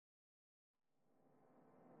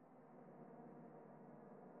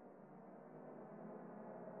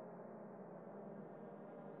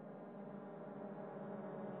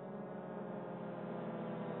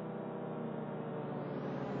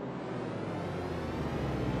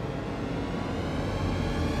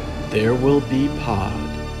There will be pod.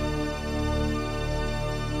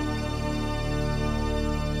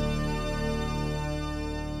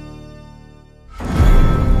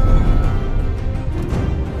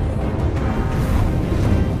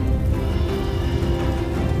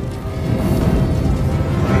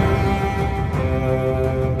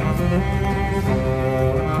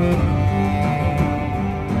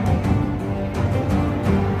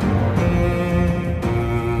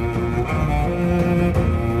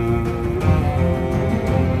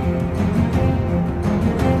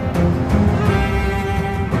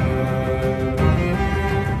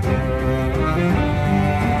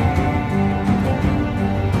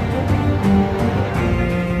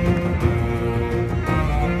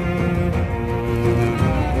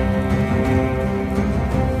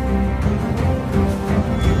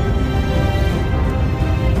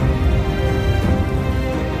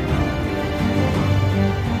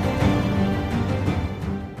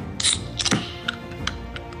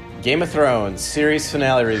 Game of Thrones series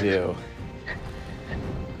finale review.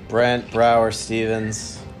 Brent, Brouwer,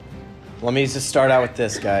 Stevens. Let me just start out with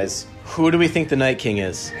this, guys. Who do we think the Night King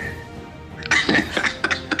is?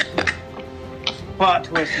 Plot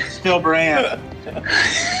twist, it's still Brent.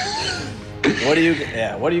 What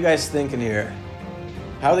are you guys thinking here?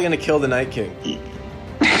 How are they going to kill the Night King?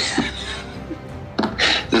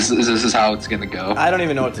 This is how it's going to go. I don't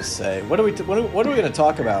even know what to say. What are we going to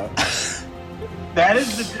talk about? That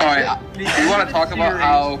is the. All right, you want to talk about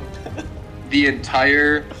how the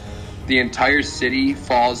entire city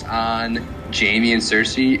falls on Jaime and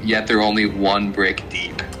Cersei, yet they're only one brick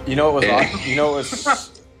deep. You know what was awesome?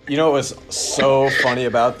 You know what was so funny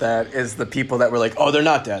about that is the people that were like, "Oh, they're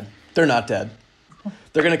not dead. They're not dead.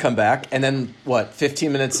 They're gonna come back." And then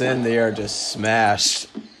 15 minutes in, they are just smashed.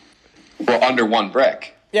 Well, under one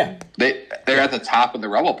brick. Yeah, they're at the top of the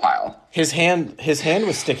rubble pile. His hand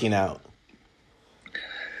was sticking out.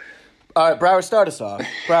 All right, Brouwer, start us off.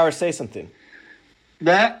 Brouwer, say something.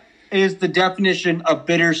 That is the definition of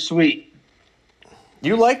bittersweet.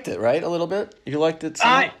 You liked it, right? A little bit? You liked it?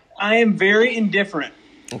 I am very indifferent.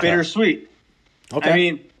 Okay. Bittersweet. Okay. I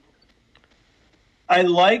mean, I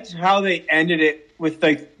liked how they ended it with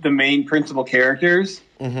the main principal characters.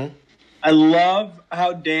 Mm-hmm. I love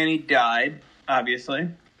how Dany died, obviously.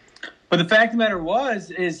 But the fact of the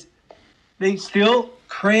matter is they still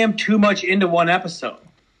crammed too much into one episode.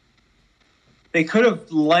 They could have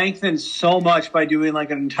lengthened so much by doing like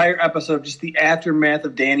an entire episode of just the aftermath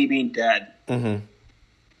of Dany being dead. Mm-hmm.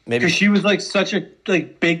 Maybe because she was like such a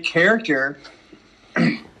big character.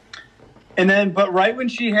 But right when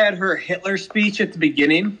she had her Hitler speech at the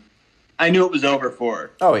beginning, I knew it was over for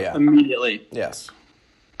her. Oh yeah, immediately. Yes.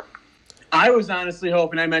 I was honestly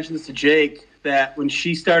hoping, I mentioned this to Jake, that when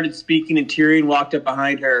she started speaking and Tyrion walked up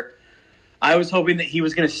behind her, I was hoping that he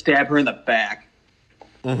was going to stab her in the back.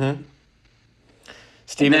 Mm-hmm.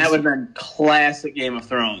 And that would have been classic Game of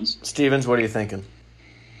Thrones. Stevens, what are you thinking?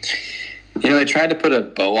 They tried to put a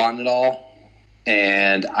bow on it all,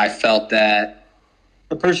 and I felt that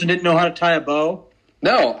the person didn't know how to tie a bow.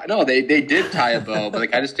 No, they did tie a bow,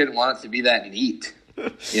 but I just didn't want it to be that neat.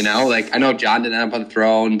 I know Jon didn't end up on the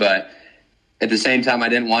throne, but at the same time, I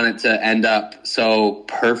didn't want it to end up so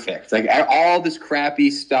perfect. All this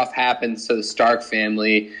crappy stuff happens to the Stark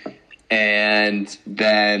family, and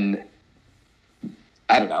then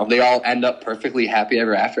I don't know. They all end up perfectly happy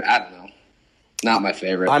ever after. I don't know. Not my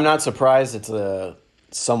favorite. I'm not surprised it's a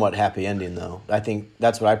somewhat happy ending, though. I think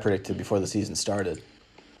that's what I predicted before the season started.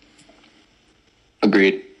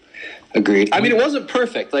 Agreed. I mean, it wasn't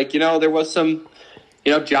perfect. There was some,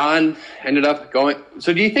 Jon ended up going.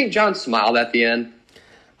 So do you think Jon smiled at the end?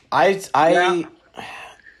 I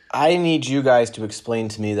need you guys to explain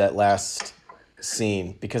to me that last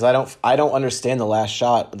scene because I don't understand the last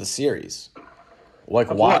shot of the series.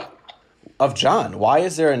 What? Of Jon. Why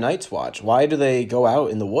is there a Night's Watch? Why do they go out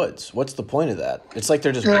in the woods? What's the point of that? It's like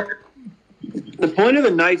they're just... The point of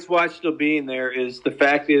the Night's Watch still being there is the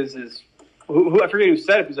fact is who I forget who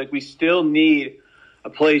said it. He's like, we still need a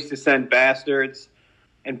place to send bastards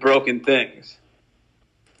and broken things.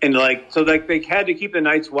 And they had to keep the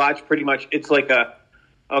Night's Watch pretty much. It's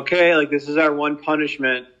this is our one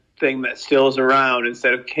punishment thing that still is around.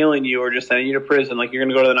 Instead of killing you or just sending you to prison, you're going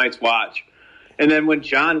to go to the Night's Watch. And then when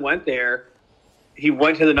Jon went there, he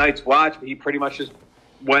went to the Night's Watch, but he pretty much just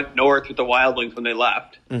went north with the wildlings when they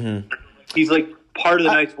left. Mm-hmm. He's part of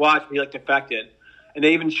the Night's Watch, but he defected. And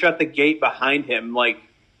they even shut the gate behind him,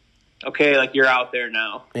 you're out there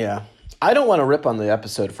now. Yeah. I don't want to rip on the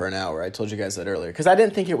episode for an hour. I told you guys that earlier, because I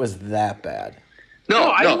didn't think it was that bad.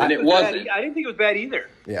 And it wasn't. I didn't think it was bad either.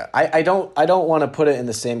 Yeah, I don't want to put it in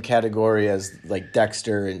the same category as like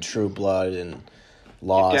Dexter and True Blood and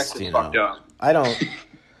Lost. Dexter's fucked up. I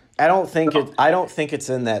don't think it's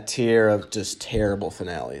in that tier of just terrible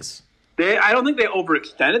finales. I don't think they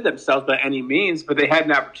overextended themselves by any means, but they had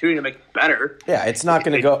an opportunity to make it better. Yeah, it's not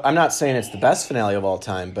going to go. I'm not saying it's the best finale of all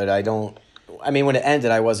time, but when it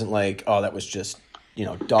ended, I wasn't like, oh, that was just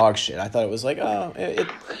dog shit. I thought it was like, oh, it.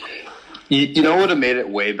 You know what would have made it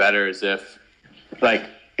way better is if the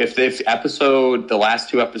last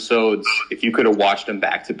two episodes, if you could have watched them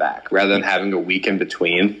back to back rather than having a week in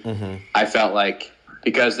between. Mm-hmm. I felt like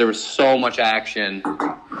because there was so much action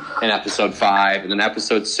in episode 5 and then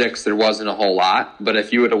episode 6, there wasn't a whole lot. But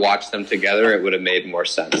if you would have watched them together, it would have made more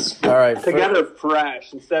sense. All right, together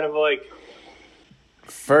fresh instead of like.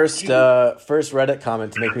 First Reddit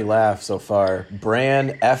comment to make me laugh so far.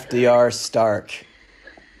 Bran FDR Stark.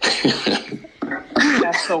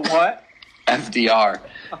 That's the what? FDR.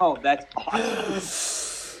 Oh, that's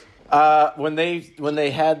awesome. When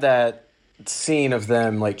they had that scene of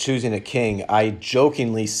them like choosing a king, I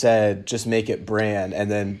jokingly said, "Just make it Bran," and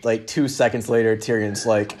then like 2 seconds later, Tyrion's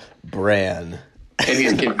like, "Bran," and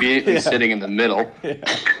he's conveniently sitting in the middle. Yeah.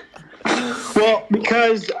 Well,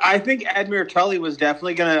 because I think Admiral Tully was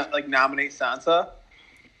definitely gonna like nominate Sansa,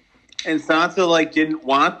 and Sansa like didn't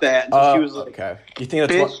want that, and so she was like, "Okay, you think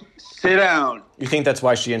that's bitch, sit down." You think that's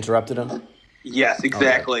why she interrupted him? Yes,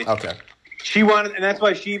 exactly. Okay. She wanted, and that's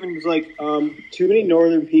why she even was like, too many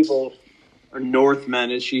Northern people, or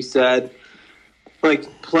Northmen, as she said,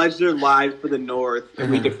 like pledged their lives for the North,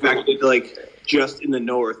 and we defected like just in the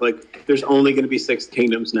North. Like, there's only going to be 6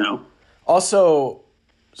 kingdoms now. Also,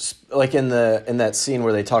 like in that scene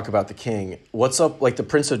where they talk about the king, what's up? Like the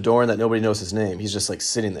Prince of Dorne that nobody knows his name. He's just like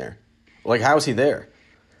sitting there. Like, how is he there?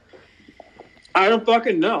 I don't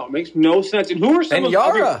fucking know. It makes no sense. And who are some of the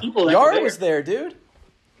other people that Yara were there? was there, dude.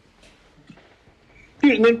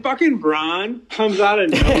 Dude, and then fucking Bronn comes out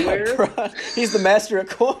of nowhere. He's the master of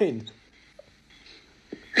coin.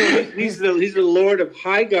 He's the Lord of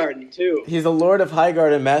Highgarden, too. He's the Lord of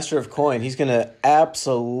Highgarden and master of coin. He's going to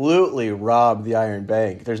absolutely rob the Iron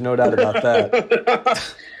Bank. There's no doubt about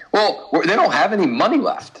that. Well, they don't have any money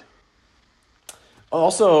left.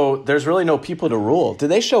 Also, there's really no people to rule. Did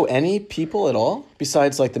they show any people at all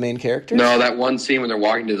besides like the main characters? No, that one scene when they're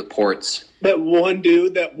walking to the ports. That one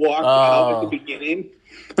dude that walked out at the beginning.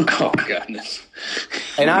 Oh, goodness.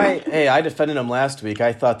 And I defended them last week.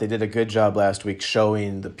 I thought they did a good job last week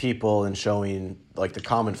showing the people and showing like the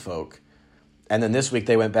common folk. And then this week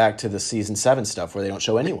they went back to the season 7 stuff where they don't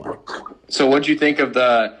show anyone. So what'd you think of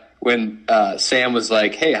when Sam was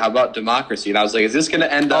like, hey, how about democracy? And I was like, is this going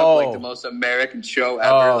to end up like the most American show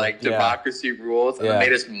ever, democracy rules? And then they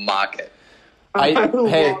just mock it. I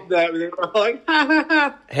love that. They were like, ha, ha,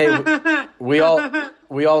 ha. Hey, we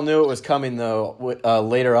all knew it was coming, though,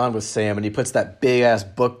 later on with Sam, and he puts that big-ass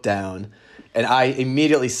book down, and I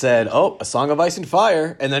immediately said, oh, A Song of Ice and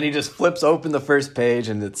Fire, and then he just flips open the first page,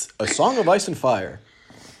 and it's A Song of Ice and Fire.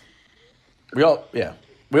 We all knew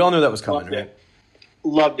that was coming, right?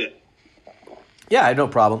 Loved it. Yeah, I had no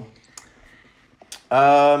problem.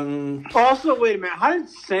 Also, wait a minute. How did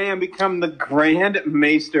Sam become the Grand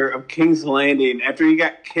Maester of King's Landing after he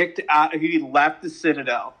got kicked out? He left the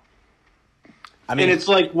Citadel. I mean, and it's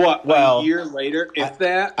like what? A year later, if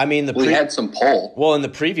that. I mean, we had some pull. Well, and the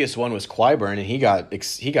previous one was Qyburn, and he got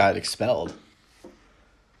expelled.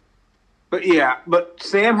 But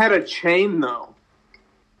Sam had a chain though.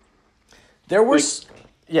 There were,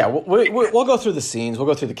 we'll go through the scenes. We'll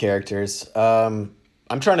go through the characters.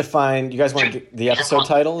 I'm trying to find. You guys want to get the episode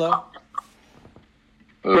title though?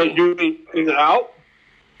 Wait, is it out?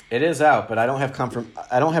 It is out, but I don't have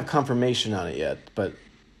confirmation on it yet. But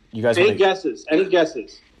you guys. Any guesses? Any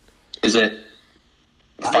guesses? Is it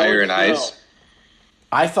Fire and Ice?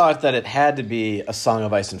 I thought that it had to be A Song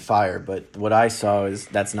of Ice and Fire, but what I saw is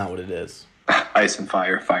that's not what it is. Ice and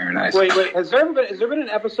Fire, Fire and Ice. Wait. Has there been an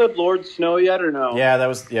episode Lord Snow yet or no? Yeah, that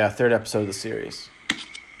was third episode of the series.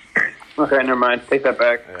 Okay, never mind. Take that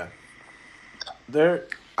back. Yeah.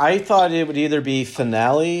 I thought it would either be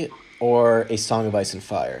finale or A Song of Ice and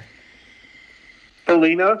Fire.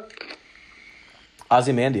 Helena?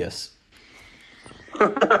 Ozymandias.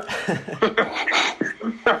 That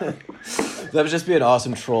would just be an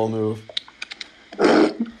awesome troll move.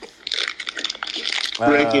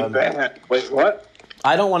 Breaking Bad. Wait, what?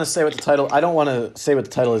 I don't want to say what the title. I don't want to say what the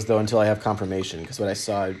title is though until I have confirmation, because what I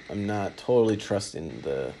saw, I'm not totally trusting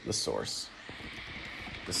the source,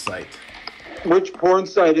 the site. Which porn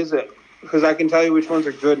site is it? Because I can tell you which ones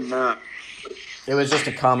are good and not. It was just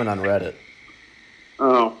a comment on Reddit.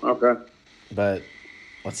 Oh, okay. But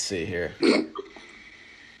Let's see here.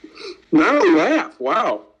 Not a laugh.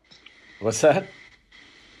 Wow. What's that?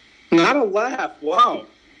 Not a laugh. Wow.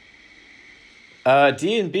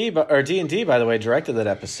 D&D, by the way, directed that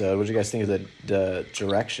episode. What did you guys think of the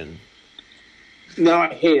direction? No,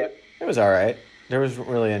 I hate it. It was all right. There wasn't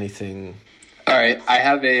really anything. All right, I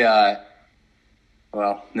have a.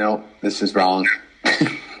 Well, no, this is wrong.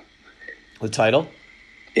 The title?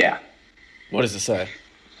 Yeah. What does it say?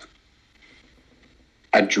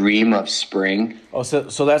 A Dream of Spring. Oh,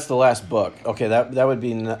 so that's the last book. Okay, that would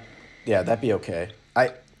be. Yeah, that'd be okay.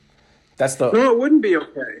 That's the. No, it wouldn't be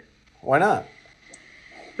okay. Why not?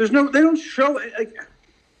 They don't show like.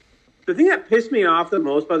 The thing that pissed me off the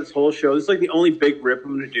most about this whole show, this is like the only big rip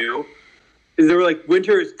I'm gonna do, is they were like,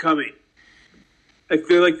 winter is coming.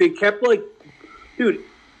 They kept like, dude,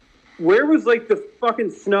 where was like the fucking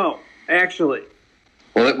snow actually?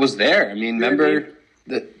 Well, it was there. I mean, remember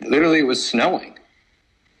that literally it was snowing.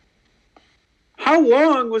 How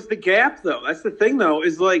long was the gap though? That's the thing though,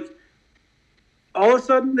 is like all of a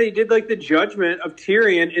sudden they did like the judgment of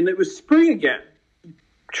Tyrion and it was spring again.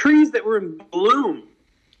 Trees that were in bloom.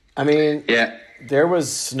 I mean, yeah, there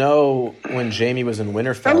was snow when Jaime was in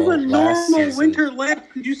Winterfell. That was a last normal season. winter lap.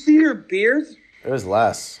 Did you see their beards? It was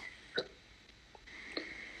less.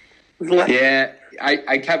 Yeah,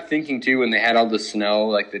 I kept thinking too when they had all the snow,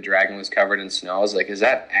 like the dragon was covered in snow. I was like, is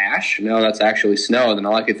that ash? No, that's actually snow. And then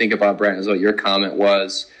all I could think about, Brent, is what your comment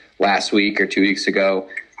was last week or 2 weeks ago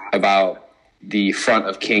about the front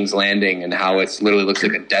of King's Landing and how it literally looks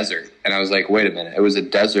like a desert. And I was like, wait a minute, it was a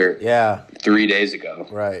desert 3 days ago.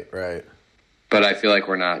 Right. But I feel like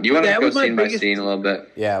we're not. Do you want to go scene by scene a little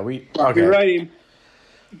bit? Yeah, we... Okay. Right.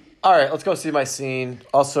 All right, let's go scene by scene.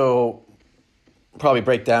 Also, probably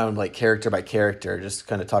break down like character by character, just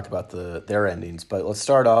kind of talk about their endings. But let's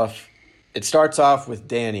start off... It starts off with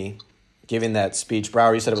Dany giving that speech.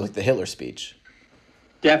 Brouwer, you said it was like the Hitler speech.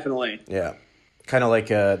 Definitely. Yeah. Kind of like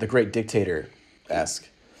the Great Dictator-esque.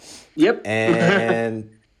 Yep. And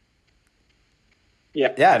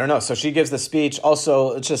yeah, I don't know. So she gives the speech.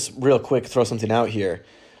 Also, let's just real quick throw something out here.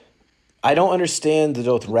 I don't understand the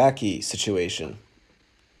Dothraki situation.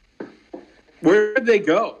 Where did they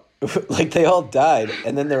go? Like they all died,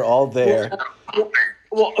 and then they're all there.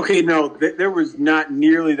 Well, okay, no, there was not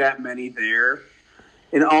nearly that many there.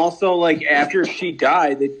 And also, like, after she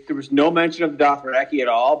died, there was no mention of Dothraki at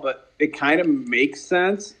all, but it kind of makes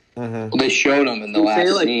sense. Mm-hmm. Well, they showed them in the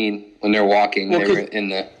last scene when they're walking. Well,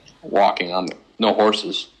 they were walking on no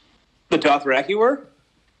horses. The Dothraki were?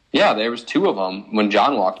 Yeah, there was two of them when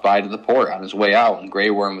Jon walked by to the port on his way out, and Grey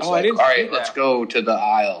Worm was like, all right, let's go to the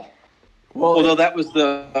Isle. Well, no, that was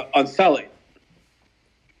the Unsullied.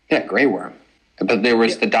 Yeah, Grey Worm. But there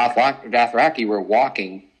was the Dothraki were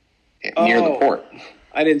walking near the port.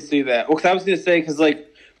 I didn't see that. Well, 'cause I was going to say, because,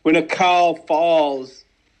 like, when a cow falls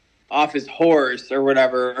off his horse or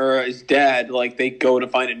whatever, or is dead, like, they go to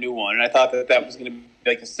find a new one. And I thought that was going to be,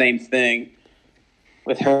 like, the same thing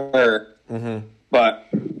with her. Mm-hmm. But...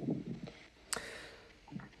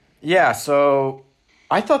 Yeah, so...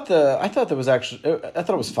 I thought it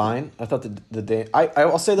was fine. I thought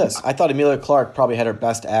I'll say this. I thought Emilia Clarke probably had her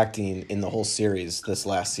best acting in the whole series this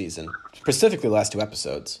last season, specifically the last 2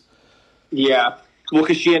 episodes. Yeah. Well,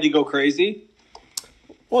 because she had to go crazy?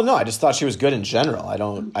 Well, no, I just thought she was good in general.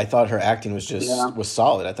 I thought her acting was was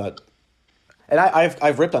solid. I thought, and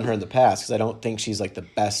I've ripped on her in the past because I don't think she's like the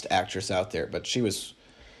best actress out there, but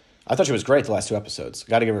I thought she was great the last 2 episodes.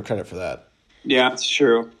 Got to give her credit for that. Yeah, it's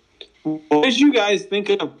true. What did you guys think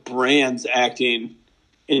of Bran's acting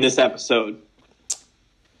in this episode?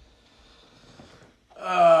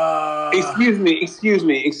 Excuse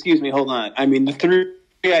me. Hold on. I mean, the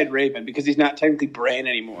Three-Eyed Raven, because he's not technically Bran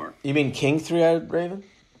anymore. You mean King Three-Eyed Raven?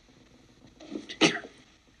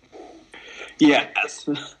 Yes.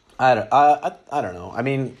 I don't know. I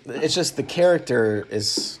mean, it's just the character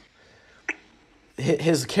is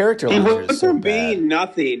his character. He went is so from bad. being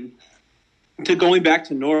nothing to going back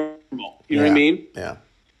to normal. You know what I mean? Yeah.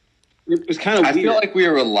 It was kind of weird. I feel like we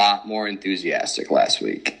were a lot more enthusiastic last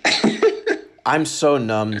week. I'm so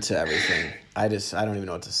numb to everything. I don't even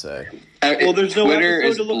know what to say. Well, there's no Twitter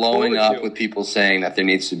is episode to look blowing forward up to. with people saying that there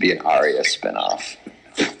needs to be an Arya spinoff.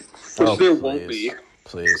 Which there won't be.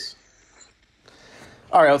 Please.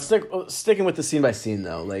 All right, sticking with the scene by scene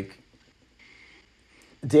though. Like,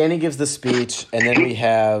 Dany gives the speech, and then we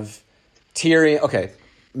have Tyrion. Okay,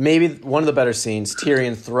 maybe one of the better scenes.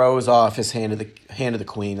 Tyrion throws off his hand to the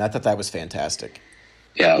queen. I thought that was fantastic.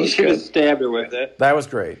 Yeah, it He was should have good. stabbed her with it. That was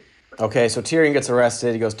great. Okay, so Tyrion gets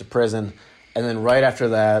arrested. He goes to prison, and then right after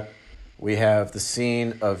that, we have the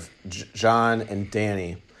scene of Jon and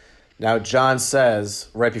Dany. Now, John says,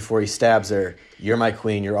 right before he stabs her, "You're my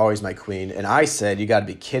queen, you're always my queen." And I said, "You got to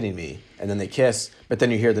be kidding me." And then they kiss, but then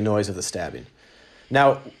you hear the noise of the stabbing.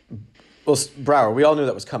 Now, well, Brouwer, we all knew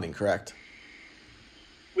that was coming, correct?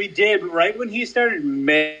 We did, but right when he started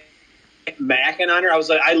macking on her,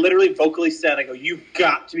 I literally vocally said, I go, "You've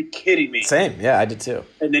got to be kidding me." Same, yeah, I did too.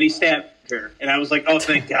 And then he stabbed her, and I was like, "Oh,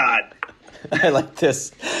 thank God." I like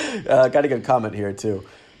this. Got a good comment here, too.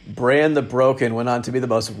 Bran the Broken went on to be the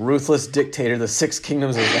most ruthless dictator the Six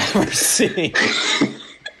Kingdoms have ever seen.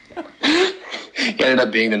 He ended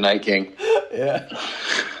up being the Night King. Yeah.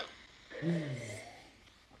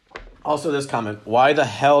 Also, this comment: why the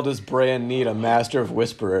hell does Bran need a Master of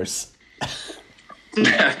Whisperers?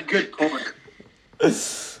 Good point.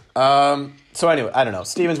 So anyway, I don't know.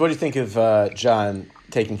 Stevens, what do you think of John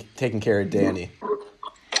taking care of Dany?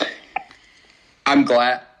 I'm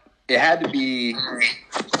glad it had to be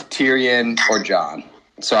Tyrion or Jon.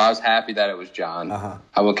 So I was happy that it was Jon. Uh-huh.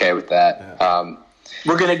 I'm okay with that. Yeah.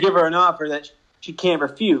 We're going to give her an offer that she can't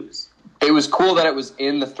refuse. It was cool that it was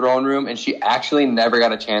in the throne room, and she actually never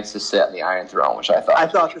got a chance to sit on the Iron Throne, which I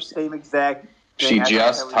thought the same exact thing. She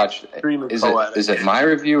just touched it. Is it my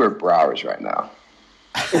review or Brouwer's right now?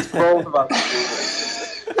 It's both about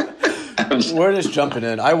the We're just jumping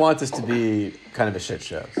in. I want this to be kind of a shit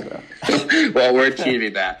show. So. Well, we're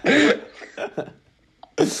achieving that.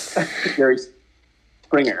 Gary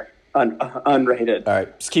Springer, unrated. All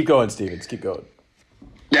right, just keep going, Stevens. Keep going.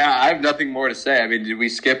 Yeah, I have nothing more to say. I mean, did we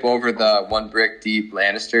skip over the one brick deep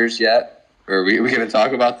Lannisters yet? Or are we going to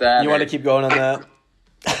talk about that? You want to keep going on that?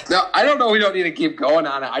 No, I don't know. We don't need to keep going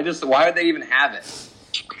on it. Why would they even have it?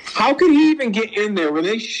 How could he even get in there when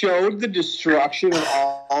they showed the destruction of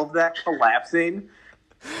all of that collapsing?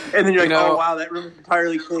 And then you're like, oh wow, that room is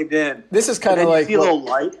entirely caved in. This is kind of like you see a little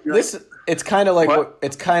light. It's kind of like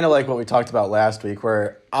what we talked about last week,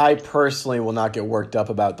 where I personally will not get worked up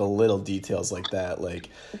about the little details like that. Like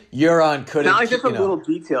Euron couldn't. Not like just a little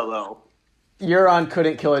detail though. Euron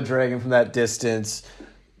couldn't kill a dragon from that distance.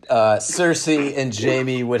 Cersei and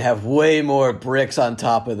Jaime would have way more bricks on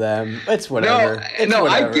top of them. It's whatever. Whatever.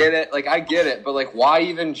 I get it. I get it. But why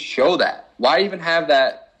even show that? Why even have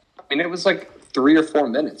that? I mean, it was 3 or 4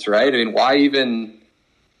 minutes, right? I mean, why even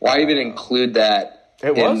include that?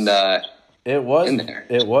 It was in there.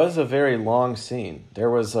 It was a very long scene. There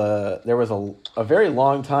was a very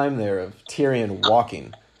long time there of Tyrion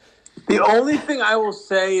walking. The only thing I will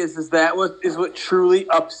say is what truly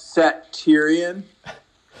upset Tyrion.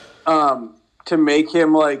 To make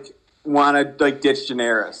him want to ditch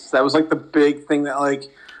Daenerys. That was the big thing that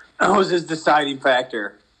was his deciding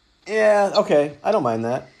factor. Yeah, okay, I don't mind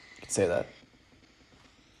that. You can say that.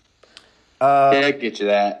 Yeah, I get you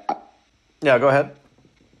that. Yeah, go ahead.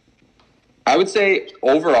 I would say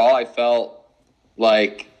overall, I felt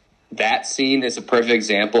like that scene is a perfect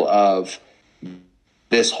example of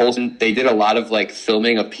this whole. They did a lot of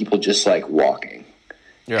filming of people just walking.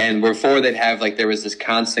 Yeah. And before they'd have there was this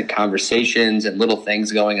constant conversations and little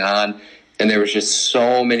things going on, and there was just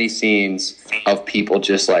so many scenes of people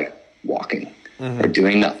just walking or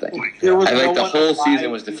doing nothing. The whole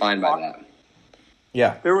season was defined by that.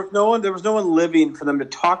 Yeah, there was no one living for them to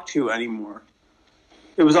talk to anymore.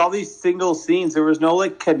 It was all these single scenes. There was no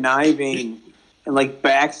conniving and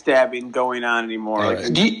backstabbing going on anymore.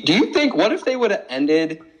 Right. Do you think? What if they would have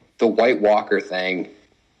ended the White Walker thing?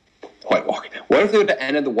 White Walker. What if they would have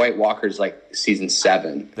ended the White Walkers season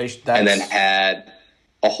 7 and then had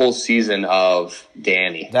a whole season of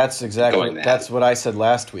Dany? That's exactly. That's what I said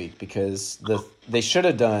last week, because they should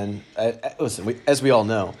have done. Listen, as we all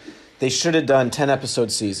know, they should have done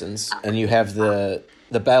 10-episode seasons, and you have the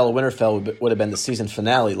Battle of Winterfell would have been the season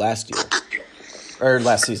finale last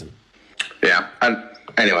season. Yeah.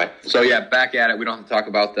 Anyway, so yeah, back at it. We don't have to talk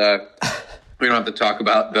about the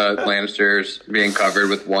Lannisters being covered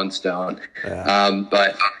with one stone. Yeah.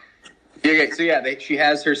 But okay, so yeah, she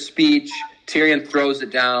has her speech. Tyrion throws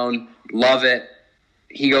it down. Love it.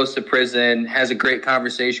 He goes to prison, has a great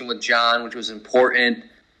conversation with Jon, which was important.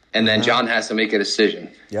 And then Jon has to make a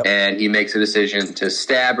decision. Yep. And he makes a decision to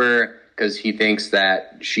stab her because he thinks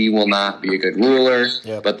that she will not be a good ruler.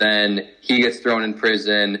 Yep. But then he gets thrown in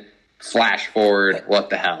prison. Flash forward, what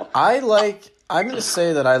the hell? I'm going to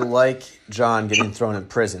say that I like Jon getting thrown in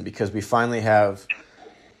prison because we finally have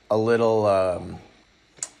a little,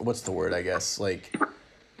 what's the word, I guess, like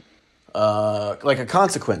a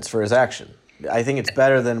consequence for his action. I think it's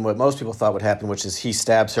better than what most people thought would happen, which is he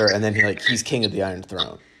stabs her and then he's king of the Iron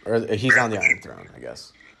Throne. Or he's on the Iron Throne, I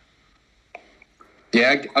guess.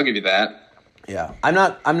 Yeah, I'll give you that. Yeah, I'm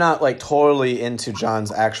not like totally into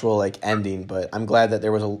John's actual like ending, but I'm glad that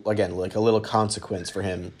there was a little consequence for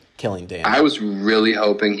him killing Danny. I was really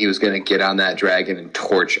hoping he was going to get on that dragon and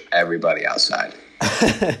torch everybody outside.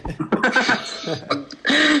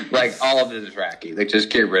 Like all of the Dothraki, like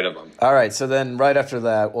just get rid of them. All right, so then right after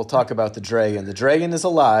that, we'll talk about the dragon. The dragon is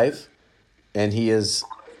alive, and he is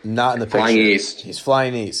not in the picture. Flying east. He's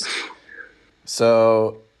flying east.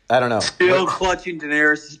 So I don't know. Still clutching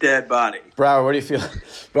Daenerys' dead body. Brouwer, what do you feel?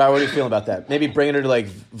 Brouwer, what do you feel about that? Maybe bringing her to like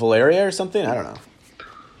Valeria or something? I don't know.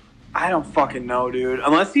 I don't fucking know, dude.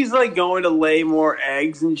 Unless he's like going to lay more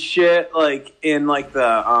eggs and shit, like in like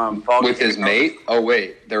the with his mate. Oh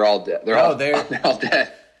wait, they're all dead. They're all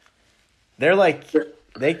dead. They're like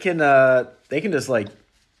they can just like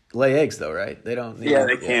lay eggs though, right? They don't.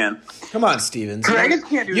 They can. Come on, Stevens. Dragons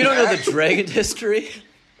can't do that. You don't know the dragon history.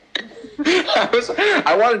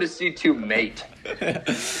 I wanted to see two mate.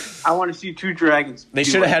 I want to see two dragons. They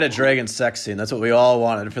should have had a dragon sex scene. That's what we all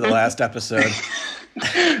wanted for the last episode.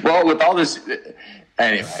 Well, with all this,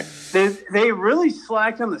 anyway, they really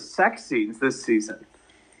slacked on the sex scenes this season.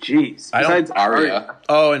 Jeez, besides Arya.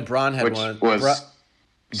 Oh, and Bronn had Which one. Was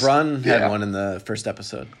Bronn had one in the first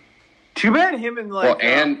episode. Too bad him and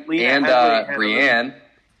and Brienne.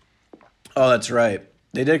 Oh, that's right.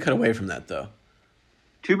 They did cut away from that though.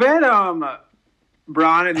 Too bad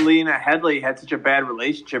Bronn and Lena Headey had such a bad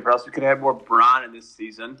relationship, or else we could have had more Bronn in this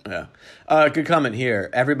season. Yeah. Good comment here.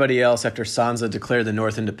 Everybody else after Sansa declared the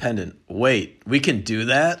North independent. Wait, we can do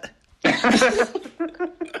that?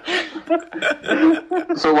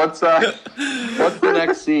 So what's the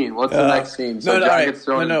next scene? What's the next scene? So Jon gets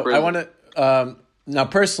thrown in prison. I want to now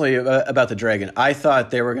personally about the dragon. I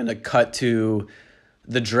thought they were going to cut to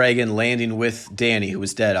the dragon landing with Dany, who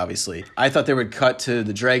was dead, obviously. I thought they would cut to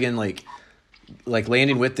the dragon like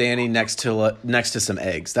landing with Dany next to some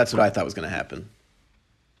eggs. That's what I thought was going to happen.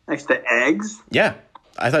 Next to eggs? Yeah,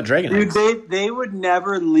 I thought dragon eggs. They would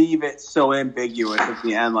never leave it so ambiguous at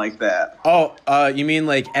the end like that. Oh, you mean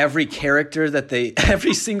like every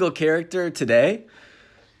single character today?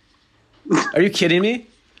 Are you kidding me?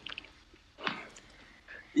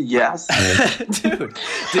 Yes. Dude,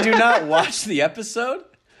 did you not watch the episode?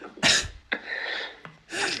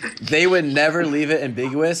 They would never leave it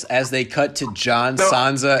ambiguous as they cut to Jon,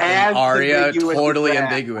 Sansa, and Arya. Totally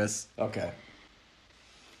ambiguous. Okay.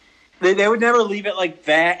 They would never leave it like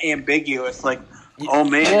that ambiguous. Like, oh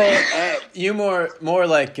man. Well, you more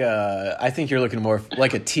like I think you're looking more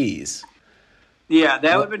like a tease. Yeah,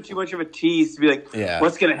 that would have been too much of a tease to be like,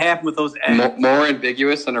 what's going to happen with those eggs? More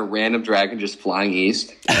ambiguous than a random dragon just flying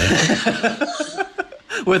east.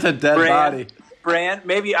 With a dead body. Brent,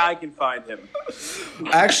 maybe I can find him.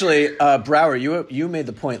 Actually, Brouwer, you made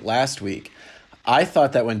the point last week. I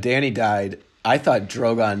thought that when Dany died, I thought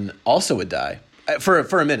Drogon also would die. For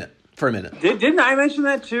a minute. Didn't I mention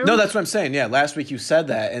that too? No, that's what I'm saying. Yeah, last week you said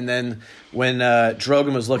that, and then when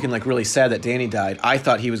Drogon was looking like really sad that Dany died, I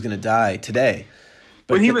thought he was going to die today.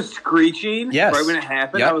 But when he was screeching, right when it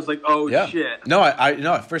happened, I was like, "Oh shit!" No,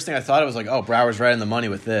 I first thing I thought, I was like, "Oh, Brouwer's right on the money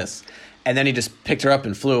with this," and then he just picked her up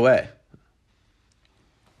and flew away.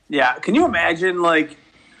 Yeah, can you imagine? Like,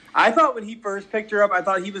 I thought when he first picked her up, I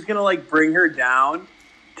thought he was gonna like bring her down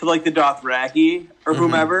to like the Dothraki or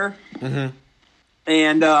whomever. Mm-hmm.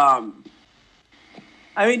 And I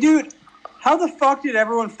mean, dude, how the fuck did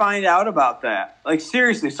everyone find out about that? Like,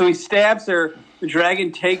 seriously. So he stabs her. The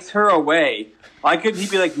dragon takes her away. Why couldn't he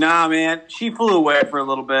be like, nah, man, she flew away for a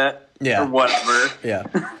little bit. Yeah. Or whatever. Yeah.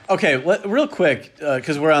 Okay, real quick,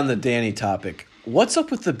 because we're on the Dany topic. What's up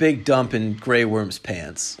with the big dump in Grey Worm's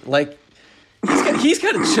pants? Like, he's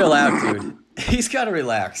got to chill out, dude. He's got to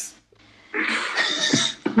relax.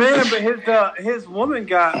 Man, but his woman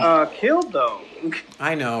got killed, though.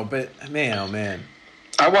 I know, but man, oh, man.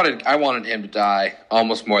 I wanted him to die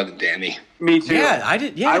almost more than Dany. Me too. Yeah, I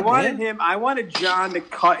did. Yeah, I wanted Jon to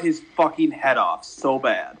cut his fucking head off so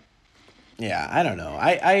bad. Yeah, I don't know.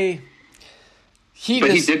 He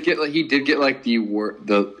did get like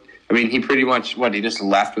the. I mean, he pretty much he just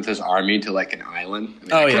left with his army to like an island.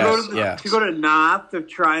 I mean, to go to Noth to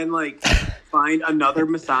try and like find another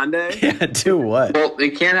Missandei. Yeah, do what? Well, they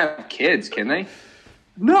can't have kids, can they?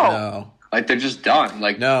 No. Like, they're just done.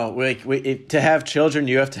 Like, no, to have children,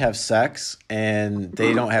 you have to have sex, and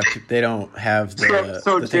they don't have the.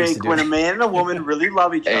 So the Jake, when a man and a woman really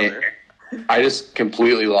love each other, I just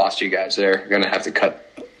completely lost you guys there. You're gonna have to cut.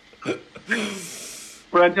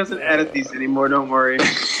 Brent doesn't edit these anymore. Don't worry.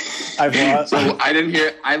 I've lost. So I didn't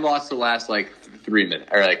hear. I lost the last like 3 minutes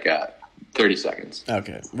or like 30 seconds.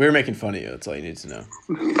 Okay, we were making fun of you. That's all you need to know.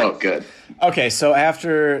 Oh, good. Okay, so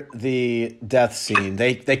after the death scene,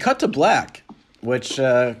 they cut to black. which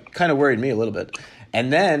kind of worried me a little bit.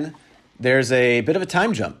 And then there's a bit of a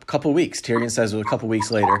time jump, a couple weeks. Tyrion says it was a couple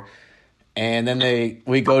weeks later. And then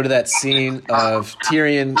we go to that scene of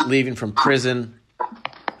Tyrion leaving from prison,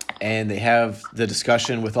 and they have the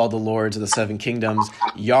discussion with all the lords of the Seven Kingdoms.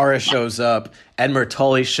 Yara shows up. Edmure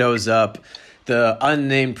Tully shows up. The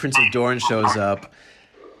unnamed Prince of Dorne shows up.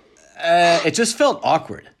 It just felt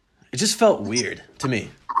awkward. It just felt weird to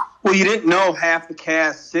me. Well, you didn't know half the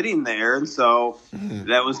cast sitting there, and so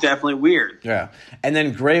that was definitely weird. Yeah. And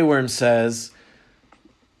then Grey Worm says,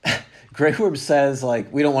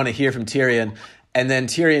 like, we don't want to hear from Tyrion. And then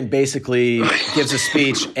Tyrion basically gives a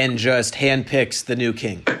speech and just handpicks the new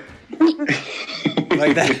king.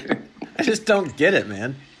 Like that. I just don't get it,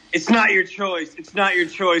 man. It's not your choice. It's not your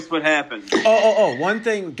choice what happened. Oh, one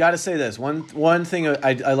thing, got to say this. One thing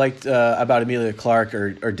I liked about Emilia Clarke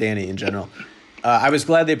or Dany in general. I was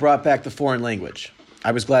glad they brought back the foreign language.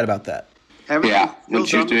 I was glad about that. When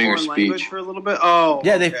she was doing her speech for a little bit. Oh,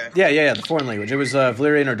 yeah, the foreign language. It was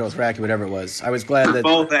Valyrian or Dothraki, whatever it was. I was glad that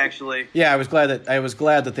both actually. Yeah, I was glad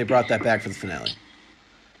that they brought that back for the finale.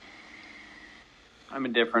 I'm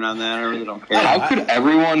indifferent on that. I really don't care. How could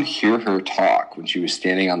everyone hear her talk when she was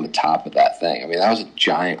standing on the top of that thing? I mean, that was a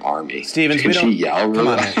giant army. Stevens, Could she yell really? Come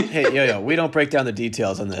on, man. Hey, yo, we don't break down the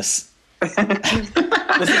details on this.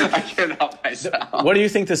 I can't help myself. What do you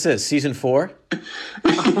think this is? Season 4?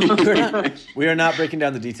 We are not breaking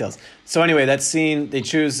down the details. So anyway, that scene, they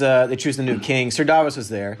choose the new king. Sir Davos was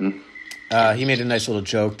there. He made a nice little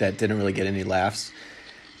joke that didn't really get any laughs.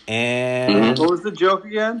 And what was the joke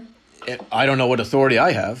again? I don't know what authority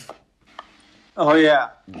I have. Oh yeah.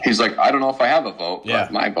 He's like, I don't know if I have a vote,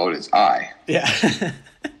 but my vote is aye. Yeah.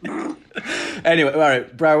 Anyway, all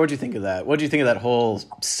right, Brouwer, what do you think of that? What do you think of that whole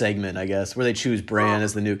segment, I guess, where they choose Bran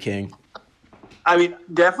as the new king? I mean,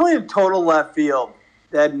 definitely a total left field.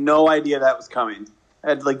 They had no idea that was coming.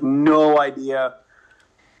 Had, like, no idea.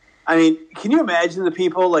 I mean, can you imagine the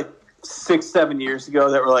people, like, 6-7 years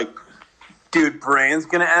ago that were like, dude, Bran's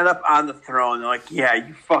going to end up on the throne. They're like, yeah,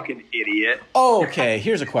 you fucking idiot. Oh, okay.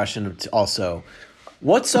 Here's a question also.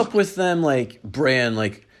 What's up with them, like, Bran,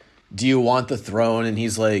 like, do you want the throne? And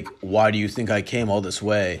he's like, why do you think I came all this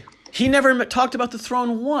way? He never talked about the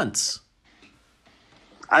throne once.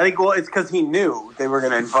 I think, well, it's because he knew they were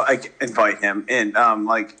going to invite him and,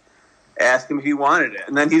 ask him if he wanted it.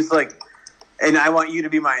 And then he's like, and I want you to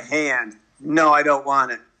be my hand. No, I don't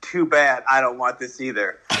want it. Too bad. I don't want this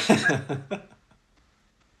either.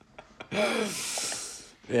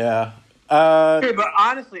 Yeah. Okay, but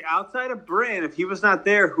honestly, outside of Bran, if he was not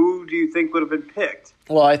there, who do you think would have been picked?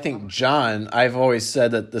 Well, I think Jon. I've always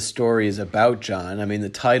said that the story is about Jon. I mean, the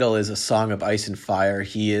title is A Song of Ice and Fire.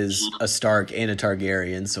 He is a Stark and a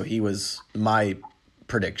Targaryen, so he was my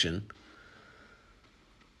prediction.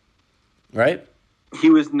 Right? He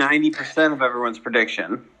was 90% of everyone's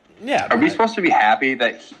prediction. Yeah. Are we supposed to be happy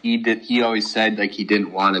that he always said, like, he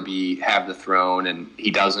didn't want to have the throne and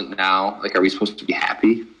he doesn't now? Like, are we supposed to be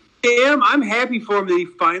happy? I'm happy for him that he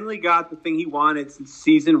finally got the thing he wanted since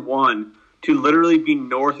season 1 to literally be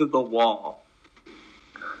north of the wall.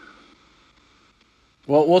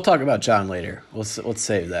 Well, we'll talk about Jon later. Let's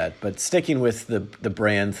save that. But sticking with the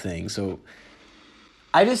Bran thing, so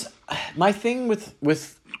my thing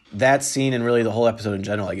with that scene and really the whole episode in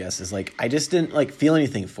general, I guess, is like I just didn't like feel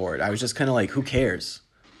anything for it. I was just kind of like, who cares?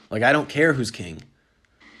 Like, I don't care who's king.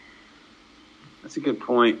 That's a good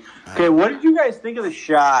point. Okay, what did you guys think of the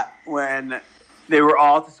shot when they were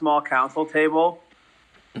all at the small council table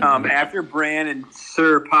after Bran and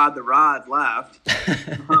Sir Pod the Rod left?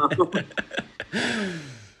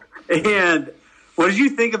 And what did you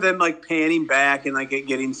think of them, like, panning back and, like, it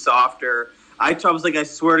getting softer? I was like, I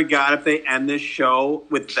swear to God, if they end this show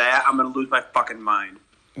with that, I'm going to lose my fucking mind.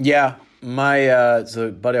 Yeah, my so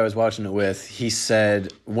buddy I was watching it with, he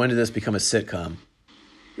said, when did this become a sitcom?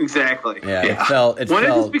 Exactly. Yeah, it felt. When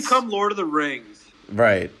did this become Lord of the Rings?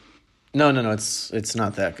 Right. No, it's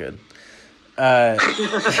not that good. But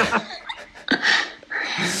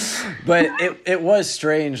it was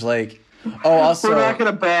strange. Like, also, we're not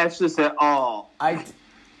gonna bash this at all.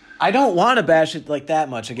 I don't want to bash it like that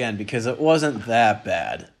much again because it wasn't that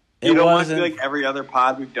bad. You don't want it to be like every other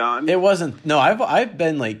pod we've done. It wasn't. No, I've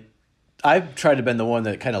been like, I've tried to be the one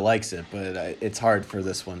that kind of likes it, but it's hard for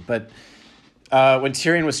this one. But when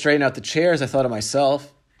Tyrion was straightening out the chairs, I thought of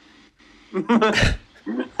myself.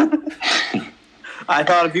 I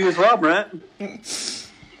thought of you as well, Brent.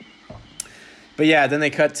 But yeah, then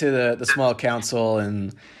they cut to the small council,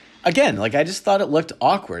 and again, like, I just thought it looked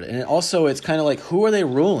awkward. And also, it's kind of like, who are they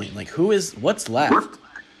ruling? Like, what's left?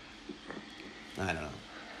 I don't know.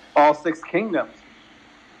 All 6 kingdoms.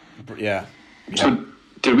 Yeah. So,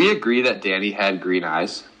 did we agree that Danny had green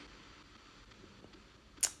eyes?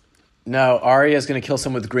 No, Arya's going to kill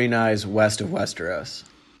someone with green eyes west of Westeros.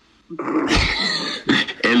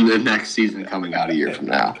 In the next season coming out a year from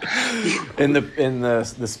now. In the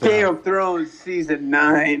Game of Thrones season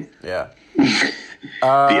 9. Yeah. You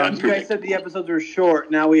guys said the episodes were short.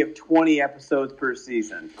 Now we have 20 episodes per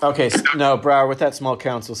season. Okay, no, Brouwer, with that small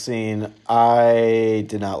council scene, I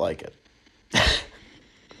did not like it.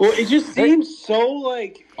 Well, it just seems so,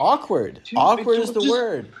 like... Awkward. Awkward is the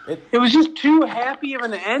word. It was just too happy of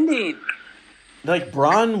an ending. Like,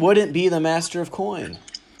 Bronn wouldn't be the master of coin.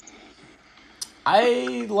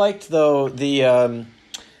 I liked, though, the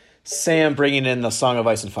Sam bringing in the Song of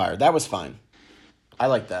Ice and Fire. That was fine. I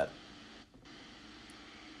liked that.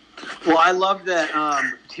 Well, I love that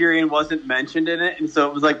Tyrion wasn't mentioned in it, and so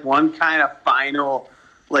it was like one kind of final,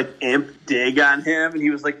 like, imp dig on him, and he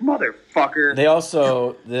was like, motherfucker. They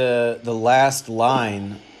also, the last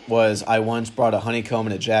line was, I once brought a honeycomb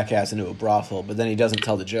and a jackass into a brothel, but then he doesn't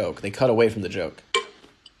tell the joke. They cut away from the joke.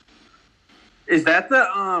 Is that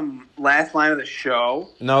the last line of the show?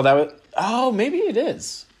 No, that was... Oh, maybe it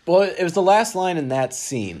is. Well, it was the last line in that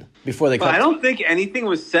scene before they cut... But I don't think anything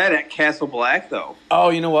was said at Castle Black, though. Oh,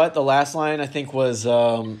 you know what? The last line, I think, was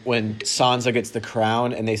when Sansa gets the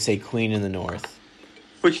crown and they say Queen in the North.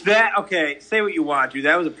 Which that... Okay, say what you want, dude.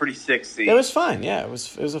 That was a pretty sick scene. It was fine, yeah. It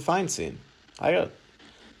was a fine scene. Let's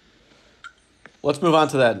move on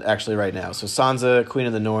to that, actually, right now. So Sansa, Queen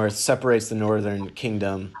of the North, separates the Northern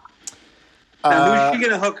Kingdom. Now, who's she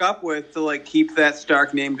going to hook up with to, like, keep that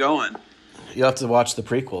Stark name going? You'll have to watch the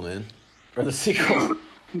prequel, man. Or the sequel.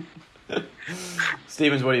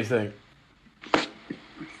 Stevens, what do you think?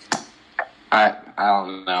 I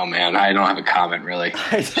don't know, man. I don't have a comment, really.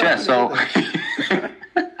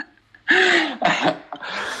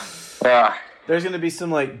 There's going to be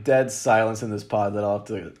some, like, dead silence in this pod that I'll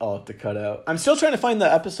have to cut out. I'm still trying to find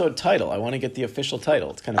the episode title. I want to get the official title.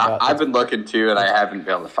 It's kind of... I've been looking, too, and I haven't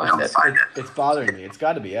been able to find it. It's bothering me. It's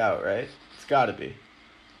got to be out, right? It's got to be.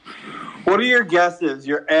 What are your guesses?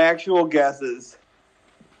 Your actual guesses?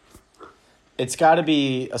 It's got to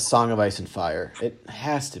be A Song of Ice and Fire. It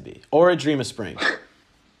has to be. Or A Dream of Spring.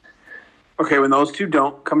 Okay, when those two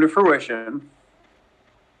don't come to fruition...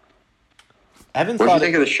 What did you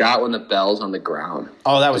think of the shot when the bell's on the ground?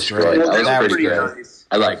 Oh, that was great. That was pretty good. Nice.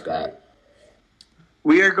 I like that.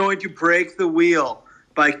 We are going to break the wheel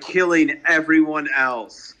by killing everyone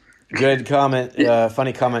else. Good comment.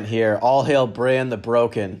 Funny comment here. All hail Bran the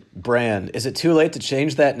Broken. Bran, is it too late to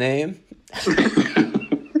change that name?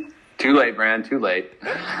 Too late, Bran. Too late.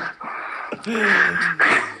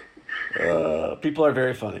 People are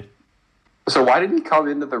very funny. So why didn't he come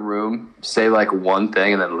into the room, say like one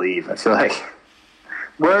thing, and then leave? I feel like...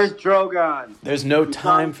 Where's Drogon? There's no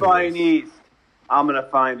time for flying this. east. I'm going to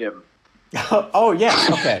find him. Oh, yeah.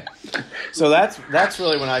 Okay. So that's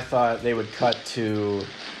really when I thought they would cut to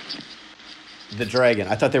the dragon.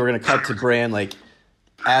 I thought they were going to cut to Bran, like,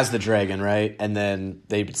 as the dragon, right? And then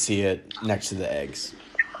they would see it next to the eggs.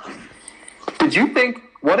 Did you think...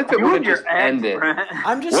 What if it would have just ended?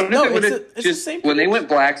 I'm just... No, it's the same... When they went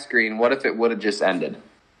black screen, what if it would have just ended?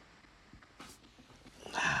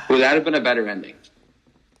 Would that have been a better ending?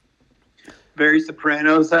 Very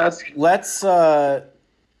Sopranos-esque. Let's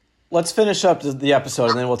finish up the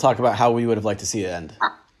episode, and then we'll talk about how we would have liked to see it end.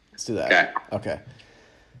 Let's do that. Okay.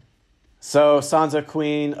 So, Sansa,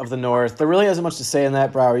 Queen of the North. There really isn't much to say in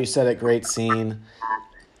that, Brouwer. You said it. Great scene.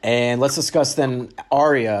 And let's discuss then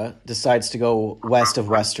Arya decides to go west of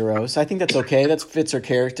Westeros. I think that's okay. That fits her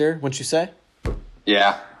character, wouldn't you say?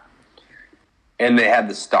 Yeah. And they had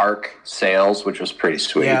the Stark sails, which was pretty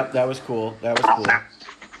sweet. Yeah, that was cool.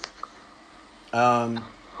 And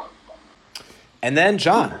then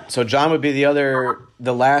Jon. So Jon would be the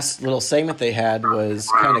last little segment they had was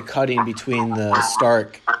kind of cutting between the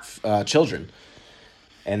Stark children.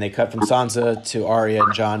 And they cut from Sansa to Arya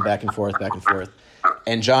and Jon back and forth.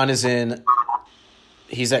 And Jon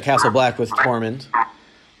he's at Castle Black with Tormund.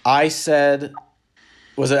 I said,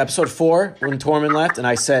 was it episode 4 when Tormund left? And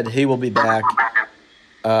I said he will be back.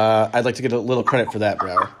 I'd like to get a little credit for that,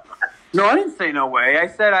 Brouwer. No, I didn't say no way. I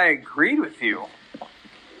said I agreed with you.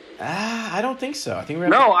 I don't think so. I think we're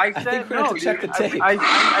going to check the tape.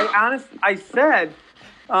 I said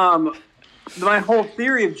my whole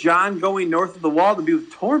theory of Jon going north of the wall to be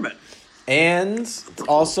with Tormund. And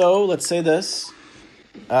also, let's say this.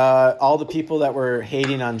 All the people that were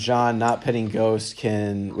hating on Jon not petting Ghost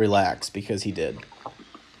can relax because he did.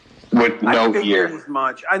 With no ear. As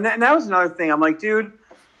much. And that was another thing. I'm like, dude,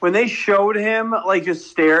 when they showed him like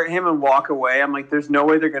just stare at him and walk away, I'm like, there's no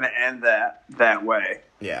way they're going to end that way.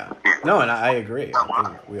 Yeah. No, and I agree. I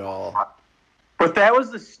think we all. But that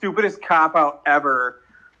was the stupidest cop out ever.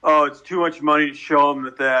 Oh, it's too much money to show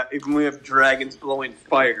them that even we have dragons blowing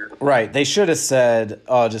fire. Right. They should have said,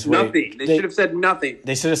 "Oh, just wait." Nothing. They should have said nothing.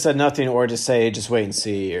 They should have said nothing, or just say, "Just wait and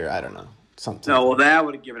see," or I don't know, something. No, well, that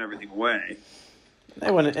would have given everything away. They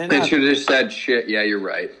wouldn't. They should have just said, "Shit, yeah, you're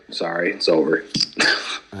right. Sorry, it's over."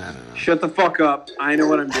 Shut the fuck up. I know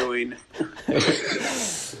what I'm doing.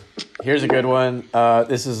 Here's a good one.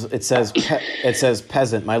 It says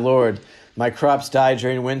peasant, my lord. My crops died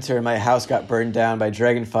during winter, and my house got burned down by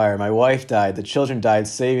dragon fire. My wife died. The children died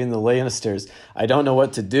saving the Lannisters. I don't know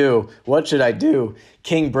what to do. What should I do?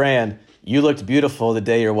 King Bran, you looked beautiful the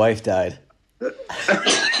day your wife died.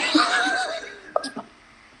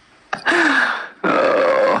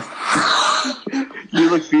 You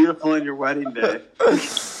look beautiful on your wedding day.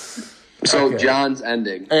 So Okay. John's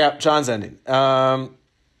ending. Yeah, John's ending. I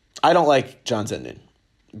don't like John's ending.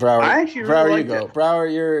 Brouwer, I actually really Brouwer, you liked go. it. Brouwer,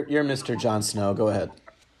 you're Mr. Jon Snow. Go ahead.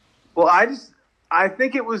 Well, I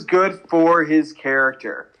think it was good for his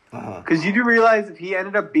character. Because you do realize if he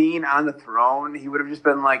ended up being on the throne, he would have just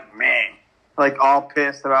been like, man, like all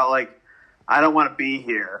pissed about like, I don't want to be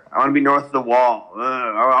here. I want to be north of the wall.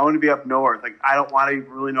 I want to be up north. Like, I don't want to be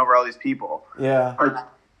ruling over all these people. Yeah. Like,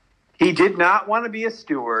 he did not want to be a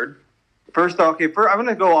steward. First, I'm going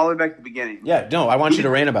to go all the way back to the beginning. Yeah, no, I want you to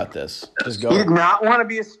rant about this. Just He did go. not want to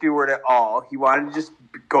be a steward at all. He wanted to just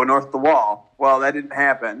go north of the wall. Well, that didn't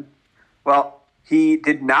happen. Well, he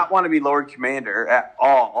did not want to be Lord Commander at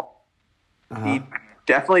all. He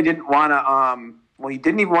definitely didn't want to, he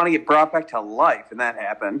didn't even want to get brought back to life, and that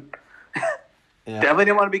happened. Yeah. Definitely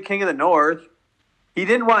didn't want to be King of the North. He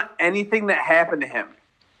didn't want anything that happened to him.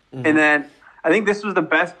 And then I think this was the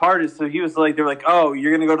best part is so he was like, they were like, oh,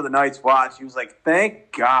 you're going to go to the Night's Watch. He was like,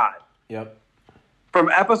 thank God. Yep. From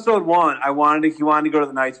episode 1, he wanted to go to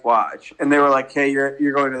the Night's Watch, and they were like, "Hey,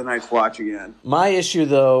 you're going to the Night's Watch again." My issue,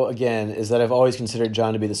 though, again, is that I've always considered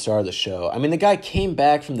Jon to be the star of the show. I mean, the guy came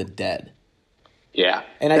back from the dead. Yeah.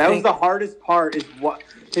 And That I was think the hardest part. Is what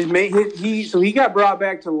he got brought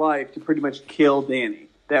back to life to pretty much kill Dany.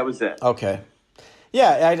 That was it. Okay.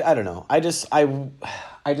 Yeah, I don't know. I just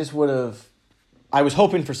would have. I was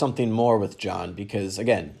hoping for something more with Jon because,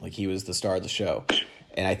 again, like he was the star of the show.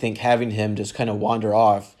 And I think having him just kind of wander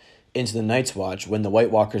off into the Night's Watch when the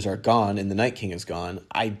White Walkers are gone and the Night King is gone,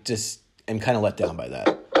 I just am kind of let down by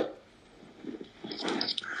that.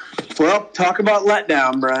 Well, talk about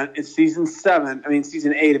letdown, Brent. It's season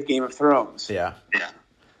 8 of Game of Thrones. Yeah.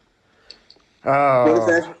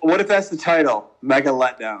 What if that's the title? Mega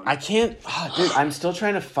letdown. I can't... dude, I'm still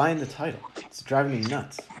trying to find the title. It's driving me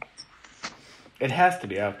nuts. It has to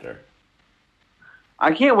be out there.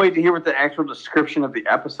 I can't wait to hear what the actual description of the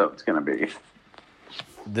episode's going to be.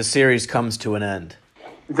 The series comes to an end.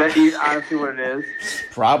 Is that honestly what it is?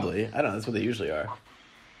 Probably. I don't know. That's what they usually are.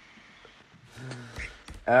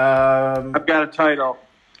 I've got a title.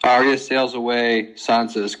 Arya sails away.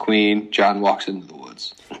 Sansa is queen. Jon walks into the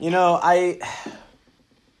woods. You know, I've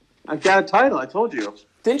got a title. I told you.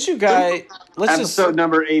 Didn't you guys... Episode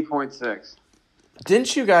number 8.6.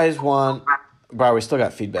 Didn't you guys want... Bro, we still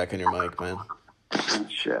got feedback on your mic, man. Oh,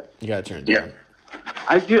 shit. You gotta turn it down.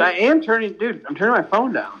 I'm turning my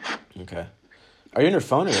phone down. Okay. Are you on your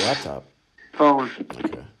phone or your laptop? Phone.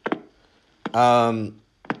 Okay.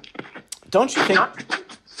 Don't you think...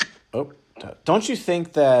 Don't you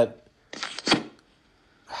think that...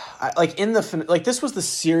 this was the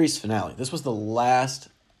series finale. This was the last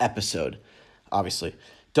episode, obviously.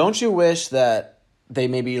 Don't you wish that they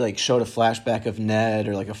maybe like showed a flashback of Ned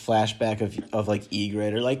or like a flashback of like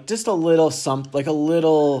Ygritte or like just a little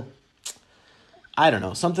I don't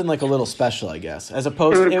know, something like a little special, I guess, as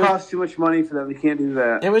opposed it would have cost too much money for them. They can't do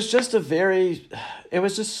that. It was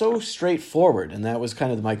just so straightforward, and that was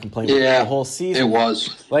kind of my complaint with the whole season. It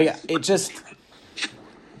was. Like, it just,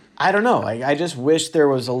 I don't know. I just wish there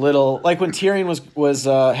was a little, like when Tyrion was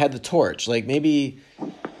had the torch, like maybe,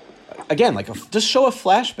 again, like just show a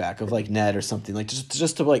flashback of like Ned or something, like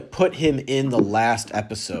just to like put him in the last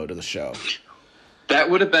episode of the show. That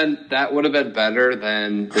would have been better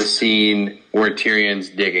than the scene where Tyrion's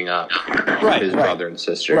digging up his brother and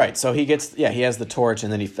sister. Right. So he has the torch,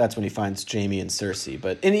 and then that's when he finds Jaime and Cersei.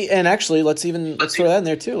 But and actually, let's throw that in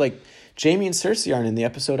there too. Like Jaime and Cersei aren't in the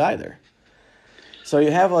episode either. So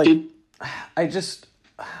you have like, I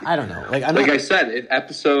don't know. I said, if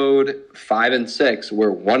episode 5 and 6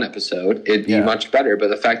 were one episode, it'd be much better. But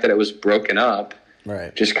the fact that it was broken up,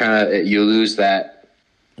 right, just kind of you lose that.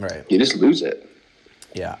 Right. You just lose it.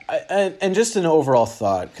 Yeah, and just an overall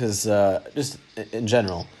thought, because just in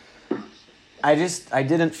general, I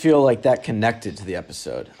didn't feel like that connected to the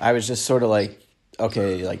episode. I was just sort of like,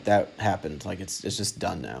 okay, like that happened, like it's just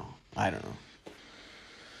done now. I don't know.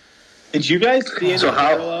 Did you guys see any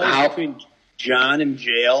parallels between John in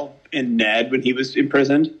jail and Ned when he was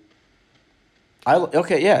imprisoned?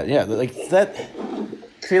 Yeah, like that.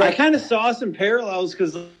 See, like, I kind of saw some parallels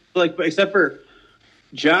because, like, except for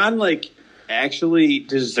John, like, actually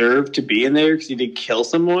deserved to be in there because he did kill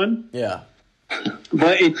someone. Yeah,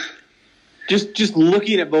 but it just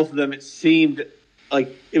looking at both of them, it seemed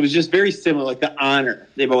like it was just very similar, like the honor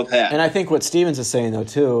they both had. And I think what Stevens is saying though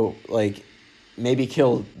too, like maybe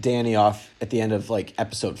kill Danny off at the end of like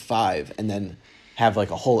episode 5, and then have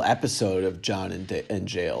like a whole episode of John in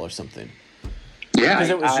jail or something. Yeah, because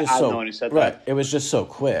it was just I so don't know when he said right. that. It was just so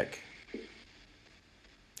quick.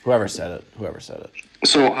 Whoever said it.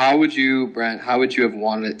 So how would you, Brent? How would you have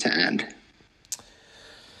wanted it to end?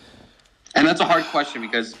 And that's a hard question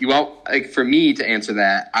because like for me to answer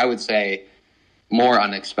that, I would say more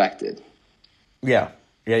unexpected. Yeah.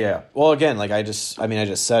 Well, again, like I just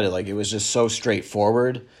said it. Like it was just so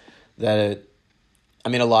straightforward that a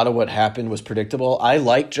lot of what happened was predictable. I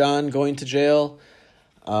like John going to jail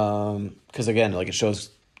because again, like it shows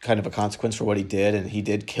kind of a consequence for what he did, and he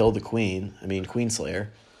did kill the Queen. Queenslayer.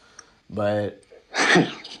 But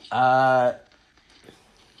I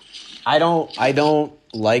don't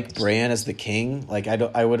like Bran as the king. Like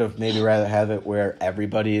I would have maybe rather have it where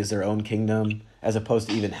everybody is their own kingdom as opposed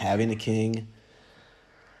to even having a king.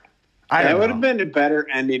 That would have been a better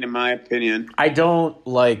ending, in my opinion. I don't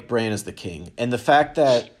like Bran as the king. And the fact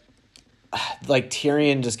that like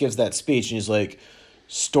Tyrion just gives that speech and he's like,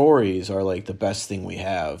 stories are like the best thing we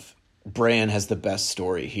have. Bran has the best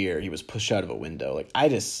story here. He was pushed out of a window. Like I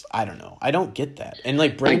don't know. I don't get that. And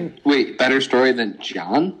like Bran, wait, better story than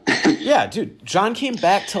John? Yeah, dude. John came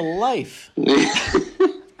back to life.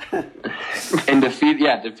 And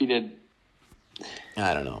defeated.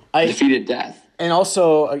 I don't know. Defeated death. And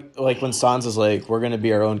also, like when Sansa's like, "We're going to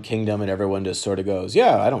be our own kingdom," and everyone just sort of goes,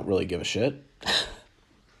 "Yeah, I don't really give a shit."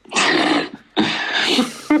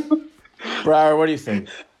 Brouwer, what do you think?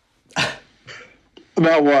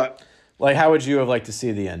 About what? Like, how would you have liked to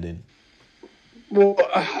see the ending? Well,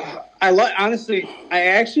 honestly, I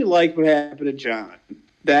actually like what happened to John.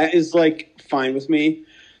 That is like fine with me.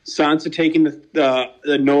 Sansa taking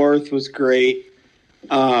the north was great.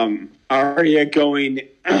 Arya going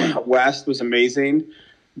west was amazing.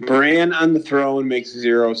 Bran on the throne makes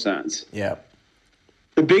 0 sense. Yeah.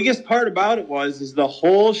 The biggest part about it is the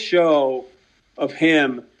whole show of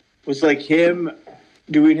him was like him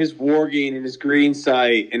doing his wargame and his green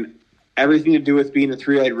sight and everything to do with being a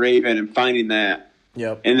 3-eyed raven and finding that.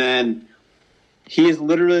 Yep. And then he is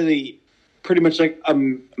literally pretty much like a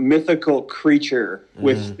mythical creature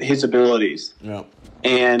with his abilities. Yep.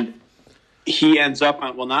 And he ends up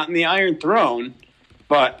on, well, not in the Iron Throne,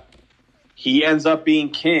 but he ends up being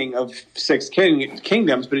king of 6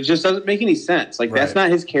 kingdoms, but it just doesn't make any sense. Like, that's not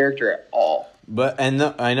his character at all. But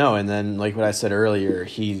I know, and then like what I said earlier,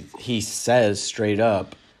 he says straight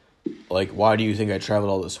up, like, why do you think I traveled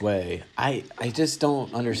all this way? I just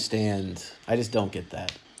don't understand. I just don't get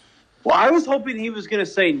that. Well, I was hoping he was going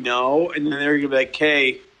to say no, and then they were going to be like,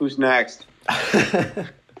 "Okay, who's next?"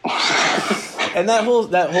 And that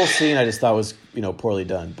whole scene, I just thought was poorly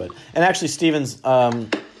done. And actually, Stevens, going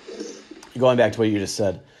back to what you just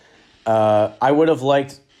said, I would have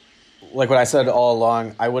liked, like what I said all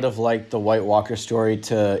along, I would have liked the White Walker story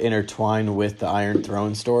to intertwine with the Iron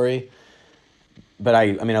Throne story. But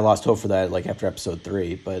I lost hope for that like after episode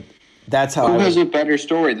 3. But that's how. Who has a better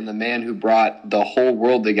story than the man who brought the whole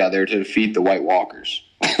world together to defeat the White Walkers?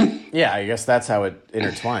 Yeah, I guess that's how it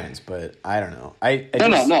intertwines. But I don't know.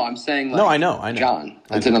 No. I'm saying like, no. I know. John.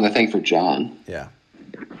 That's another thing for John. Yeah.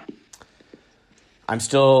 I'm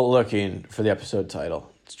still looking for the episode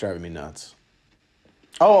title. It's driving me nuts.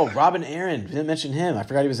 Oh, Robin Aaron. We didn't mention him. I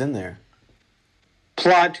forgot he was in there.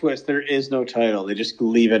 Plot twist, there is no title. They just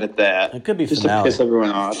leave it at that. It could be just finale. to piss everyone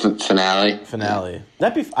off. Finale.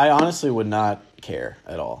 Yeah. I honestly would not care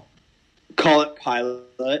at all. Call it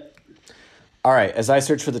pilot. All right, as I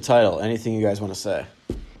search for the title, anything you guys want to say?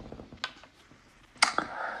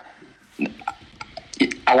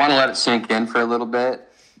 I want to let it sink in for a little bit,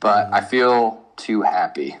 but I feel too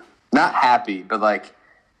happy. Not happy, but like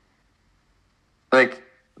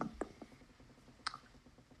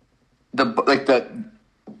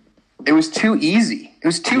it was too easy. It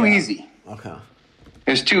was too easy. Okay.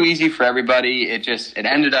 It was too easy for everybody. It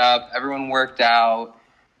ended up, everyone worked out.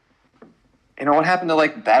 What happened to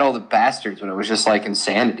like Battle of the Bastards when it was just like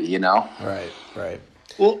insanity, Right.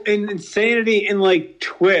 Well, in insanity and like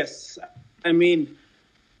twists. I mean,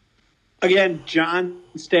 again, John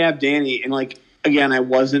stabbed Danny, and like again, I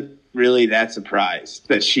wasn't really that surprised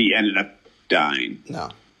that she ended up dying. No,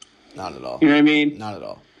 not at all. You know what I mean? Not at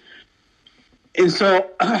all. And so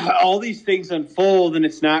all these things unfold, and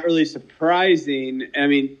it's not really surprising. I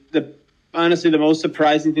mean, honestly, the most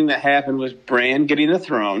surprising thing that happened was Bran getting the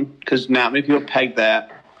throne, because not many people pegged that.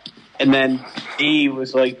 And then he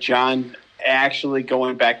was like John actually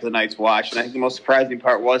going back to the Night's Watch. And I think the most surprising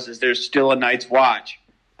part is there's still a Night's Watch.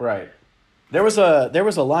 Right. There was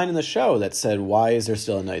a line in the show that said, "Why is there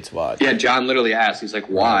still a Night's Watch?" Yeah, John literally asked. He's like,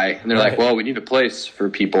 "Why?" And they're like, "Well, we need a place for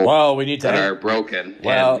people. We need that are broken.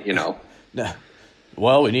 And, you know."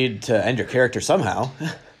 Well, we need to end your character somehow.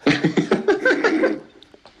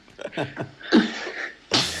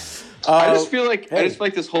 I just feel like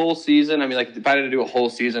this whole season. I mean, like if I had to do a whole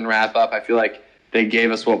season wrap up, I feel like they gave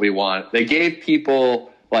us what we want. They gave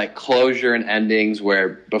people like closure and endings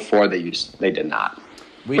where before they did not.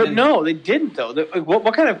 No, they didn't though.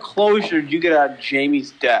 What kind of closure did you get out of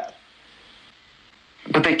Jaime's death?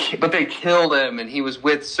 But they killed him, and he was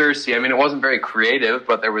with Cersei. I mean, it wasn't very creative,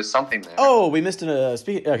 but there was something there. Oh, we missed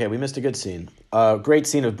we missed a good scene. Great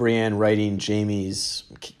scene of Brienne writing Jaime's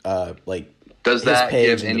Does that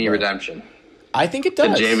give any redemption? I think it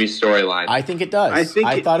does. The Jaime's storyline. I think it does.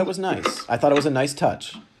 I thought it was nice. I thought it was a nice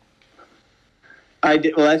touch. I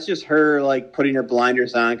did. Well, that's just her like putting her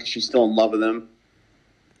blinders on because she's still in love with him.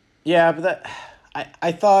 Yeah, but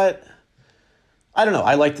I thought. I don't know.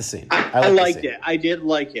 I liked the scene. I liked it. I did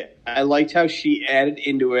like it. I liked how she added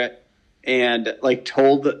into it and like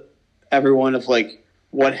told everyone of like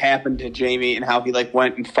what happened to Jaime and how he like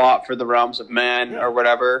went and fought for the realms of men or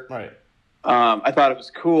whatever. Right. I thought it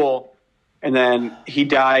was cool, and then he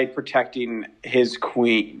died protecting his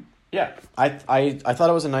queen. Yeah, I thought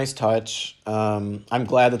it was a nice touch. I'm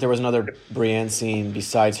glad that there was another Brienne scene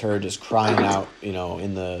besides her just crying out,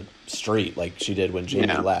 in the street like she did when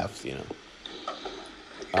Jaime left.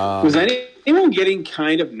 Was anyone getting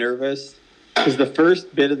kind of nervous? Because the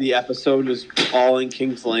first bit of the episode was all in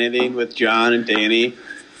King's Landing with Jon and Dany.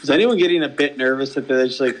 Was anyone getting a bit nervous that they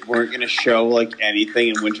just like weren't going to show like anything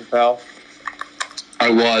in Winterfell? I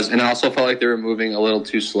was, and I also felt like they were moving a little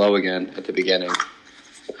too slow again at the beginning.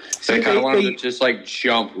 So I kind of wanted to just like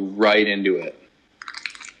jump right into it.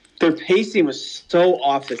 Their pacing was so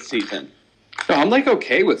off this season. No, I'm like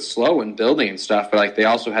okay with slow and building and stuff, but like they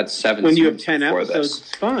also had 7 when seasons you have 10 episodes,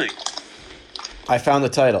 it's fine. I found the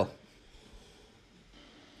title.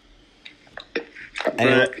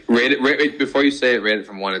 Rate it before you say it. Rate it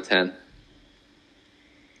from 1 to 10.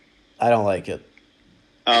 I don't like it.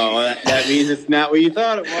 Oh, that means it's not what you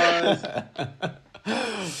thought it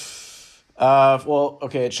was. Well,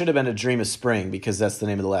 okay, it should have been A Dream of Spring because that's the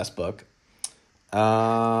name of the last book.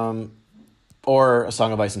 Or A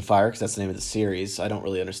Song of Ice and Fire because that's the name of the series. I don't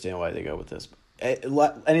really understand why they go with this.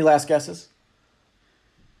 Any last guesses?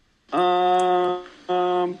 I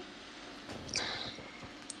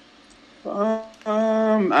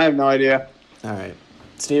have no idea. All right.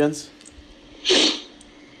 Stevens,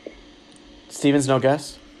 no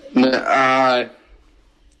guess? Like,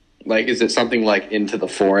 is it something like Into the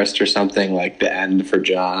Forest or something like the end for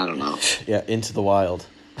Jon? I don't know. Yeah, Into the Wild.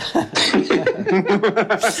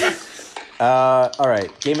 All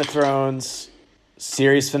right. Game of Thrones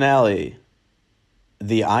series finale.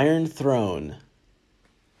 The Iron Throne.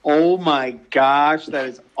 Oh my gosh, that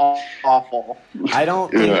is awful. I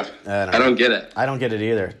don't get it. I don't get it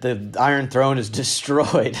either. The Iron Throne is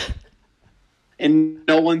destroyed. And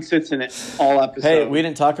no one sits in it all episode. Hey, we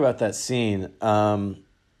didn't talk about that scene.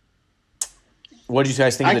 What did you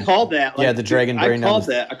guys think? I called that. Yeah, the dragon burning down. I called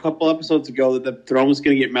that a couple episodes ago that the throne was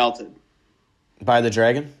going to get melted. By the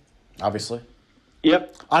dragon? Obviously.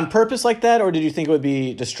 Yep. On purpose like that, or did you think it would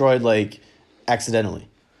be destroyed like accidentally?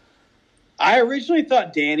 I originally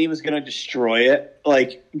thought Dany was going to destroy it,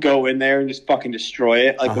 like go in there and just fucking destroy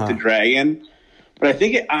it, like with the dragon. But I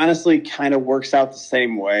think it honestly kind of works out the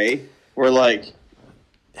same way, where like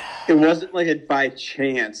it wasn't like a by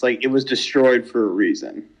chance, like it was destroyed for a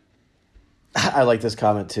reason. I like this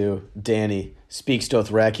comment too. Dany speaks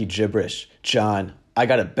Dothraki gibberish. Jon, I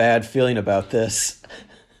got a bad feeling about this.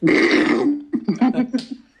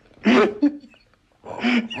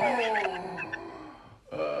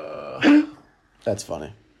 That's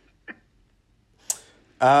funny.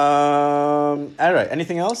 All right.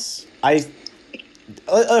 Anything else? Okay.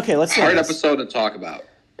 Let's hard episode to talk about.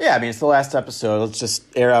 Yeah, I mean it's the last episode. Let's just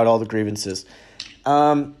air out all the grievances.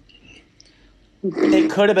 It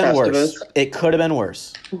could have been worse. It could have been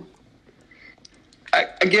worse. How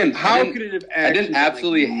could it have? I didn't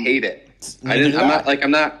absolutely hate it.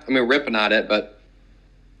 I'm not ripping on it, but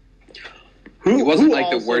it wasn't like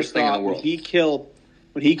the worst thing in the world.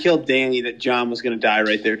 When he killed Danny, that John was going to die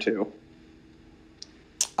right there too.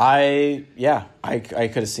 I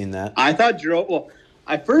could have seen that.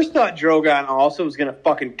 I first thought Drogon also was going to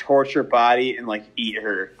fucking torture body and like eat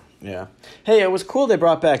her. Yeah. Hey, it was cool they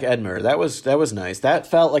brought back Edmure. That was nice. That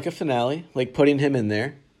felt like a finale, like putting him in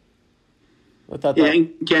there.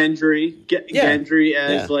 And Gendry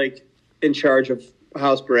as like in charge of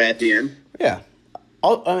House Baratheon. Yeah.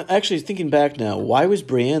 I'm actually thinking back now. Why was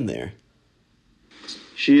Brienne there?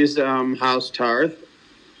 She is House Tarth.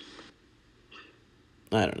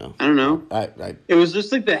 I don't know. It was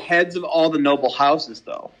just like the heads of all the noble houses,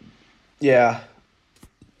 though. Yeah.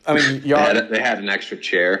 I mean, Yara. They had an extra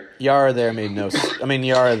chair. Yara there made no.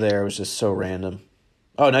 Yara there was just so random.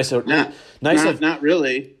 Oh, nice. Not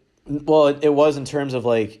really. Well, it was in terms of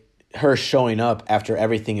like her showing up after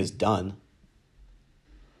everything is done.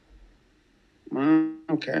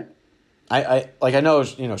 Okay. I know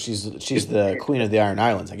she's the queen of the Iron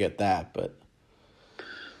Islands. I get that, but.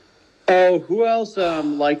 Oh, who else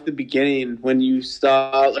liked the beginning when you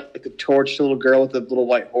saw like the torched little girl with the little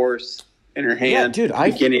white horse in her hand? Yeah, dude,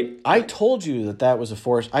 I told you that was a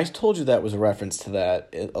force. I told you that was a reference to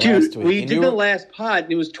that last week. We did the last pod,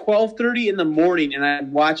 and it was 12:30 in the morning, and I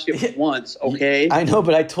watched it once, okay? I know,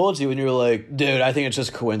 but I told you, and you were like, dude, I think it's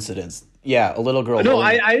just coincidence. Yeah, a little girl. No,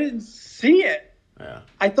 I didn't see it. Yeah.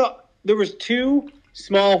 I thought there was 2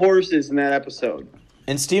 small horses in that episode.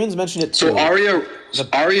 And Stevens mentioned it too. So Arya.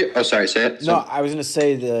 Oh, sorry. Say it. No, I was going to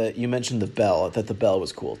say you mentioned the bell. That the bell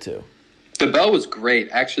was cool too. The bell was great.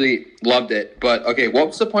 Actually, loved it. But okay, what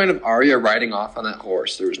was the point of Arya riding off on that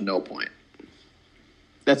horse? There was no point.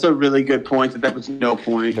 That's a really good point. That was no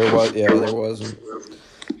point. There wasn't.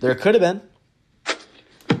 There could have been.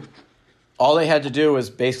 All they had to do was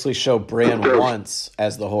basically show Bran once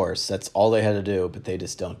as the horse. That's all they had to do, but they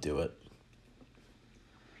just don't do it.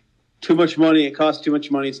 Too much money. It costs too much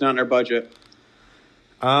money. It's not in our budget.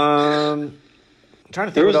 I'm trying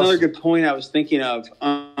to think. There was another good point I was thinking of.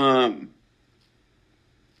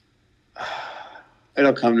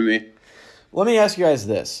 It'll come to me. Let me ask you guys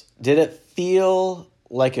this: did it feel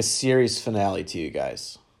like a series finale to you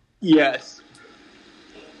guys? Yes.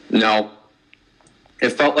 No. It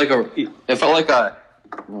felt like a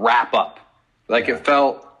wrap up. Like it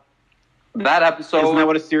felt that episode. Isn't that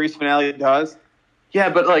what a series finale does? Yeah,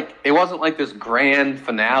 but like it wasn't like this grand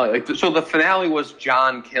finale. Like so, the finale was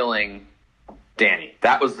Jon killing Dany.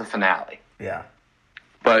 That was the finale. Yeah.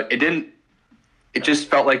 But it didn't. It just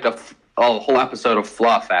felt like a whole episode of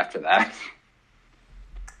fluff after that.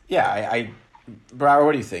 Yeah, Brouwer,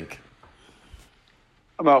 what do you think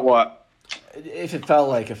about what? If it felt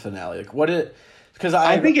like a finale, like what it? Because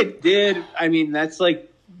I think it did. I mean, that's like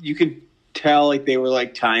you could tell like they were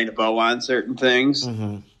like tying a bow on certain things.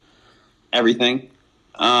 Mm-hmm. Everything.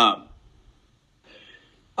 I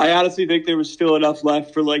honestly think there was still enough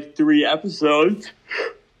left for like 3 episodes.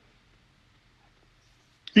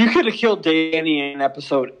 You could have killed Dany in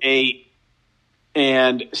episode 8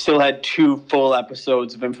 and still had 2 full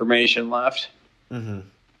episodes of information left. Mm-hmm.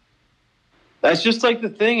 That's just like the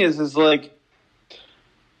thing is like,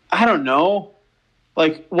 I don't know.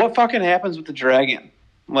 Like, what fucking happens with the dragon?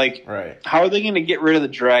 Like, right. How are they going to get rid of the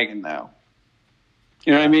dragon now?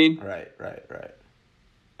 You know what I mean? Right.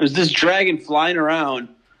 There's this dragon flying around,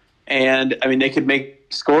 and, I mean, they could make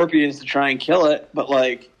scorpions to try and kill it, but,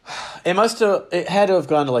 like... It had to have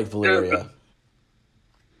gone to, like, Valyria.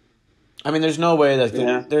 I mean, there's no way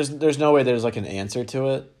that... There's no way there's, like, an answer to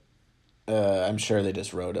it. I'm sure they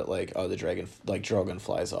just wrote it like, oh, the dragon... Like, Drogon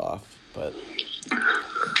flies off, but...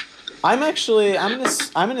 I'm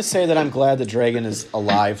gonna say that I'm glad the dragon is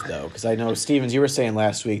alive, though, because I know, Stevens, you were saying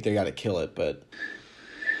last week they got to kill it, but...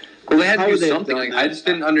 Well, they had to do something. Like, I just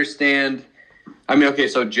didn't understand. I mean, okay,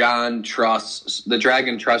 so the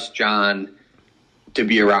dragon trusts Jon to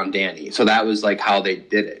be around Dany. So that was like how they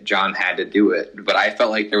did it. Jon had to do it. But I felt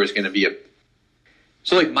like there was going to be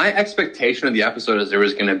so like my expectation of the episode is there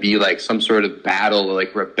was going to be like some sort of battle or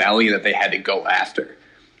like rebellion that they had to go after.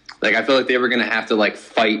 Like I feel like they were going to have to like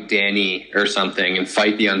fight Dany or something and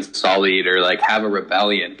fight the Unsullied or like have a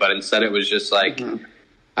rebellion. But instead it was just like,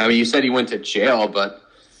 I mean, you said he went to jail, but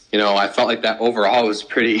you know, I felt like that overall was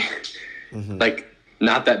pretty, like,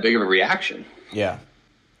 not that big of a reaction. Yeah.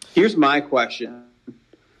 Here's my question.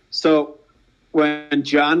 So, when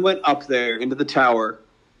Jon went up there into the tower,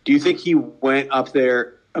 do you think he went up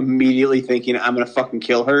there immediately thinking, I'm going to fucking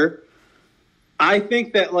kill her? I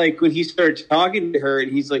think that, like, when he started talking to her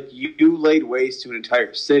and he's like, you laid waste to an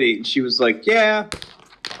entire city. And she was like, yeah.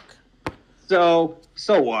 So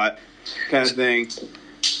what? kind of thing.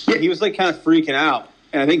 He was like kind of freaking out,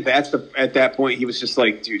 and I think at that point he was just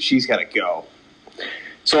like, dude, she's got to go.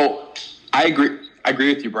 So I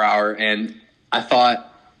agree with you, Brouwer, and I thought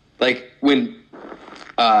like when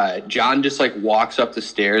John just like walks up the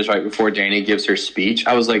stairs right before Dany gives her speech,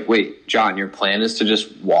 I was like, wait, John, your plan is to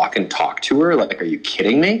just walk and talk to her? Like, are you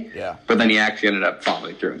kidding me? Yeah. But then he actually ended up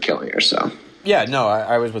following through and killing her. So yeah, no,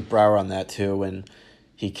 I was with Brouwer on that too. When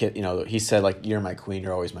he said like, "You're my queen,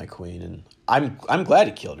 you're always my queen," and I'm glad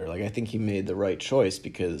he killed her. Like, I think he made the right choice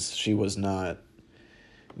because she was not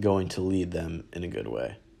going to lead them in a good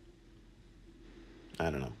way.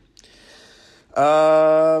 I don't know.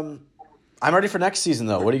 I'm ready for next season,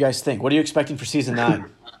 though. What do you guys think? What are you expecting for season 9?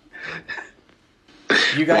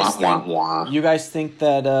 You guys think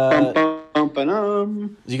that?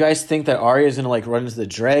 Do you guys think that Arya is gonna like run into the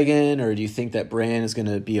dragon, or do you think that Bran is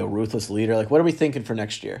gonna be a ruthless leader? Like, what are we thinking for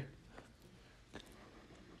next year?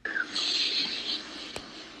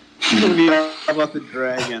 How about the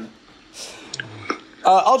dragon?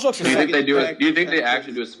 All jokes aside, do you think they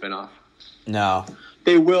actually do a spinoff? No.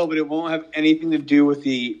 They will, but it won't have anything to do with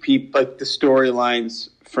the storylines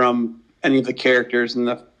from any of the characters in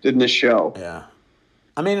the show. Yeah,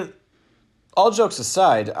 I mean, all jokes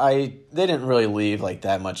aside, they didn't really leave like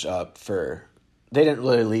that much up for. They didn't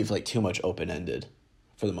really leave like too much open ended,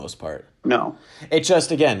 for the most part. No, it just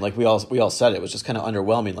again like we all said, it was just kind of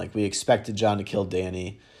underwhelming. Like, we expected Jon to kill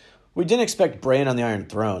Dany, we didn't expect Bran on the Iron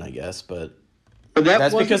Throne, I guess, but. But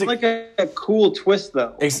that's wasn't like a cool twist,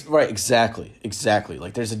 though. Right, exactly.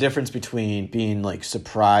 Like, there's a difference between being, like,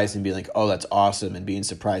 surprised and being like, oh, that's awesome, and being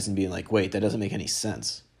surprised and being like, wait, that doesn't make any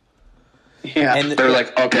sense. Yeah. And they're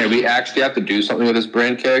like, okay, we actually have to do something with this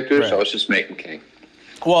Bran character, right. So let's just make him king.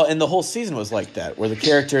 Well, and the whole season was like that, where the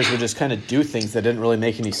characters would just kind of do things that didn't really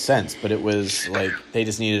make any sense, but it was, like, they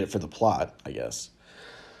just needed it for the plot, I guess.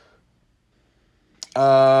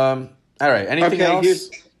 All right, anything else?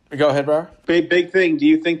 Go ahead, Brouwer. Big thing. Do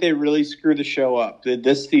you think they really screwed the show up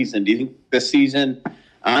this season? Do you think this season,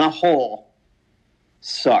 on a whole,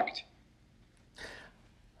 sucked?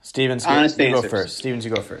 Stevens, you go first. Stevens,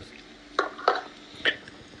 you go first.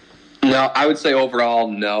 No, I would say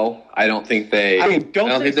overall, no. I don't think they. I mean, don't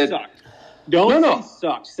say sucked. Don't say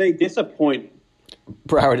sucked. Say disappointed.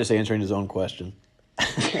 Brouwer just answering his own question.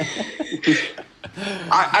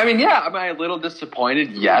 I mean, yeah, am I a little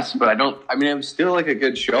disappointed? Yes, but it was still like a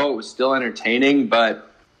good show. It was still entertaining,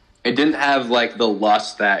 but it didn't have like the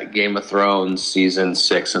lust that Game of Thrones season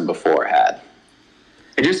 6 and before had.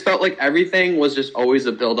 It just felt like everything was just always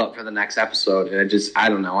a build up for the next episode. And I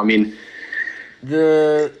don't know. I mean,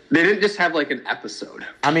 they didn't just have like an episode.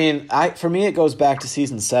 I mean, for me, it goes back to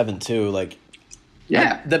season 7 too. Like,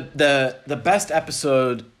 yeah, the best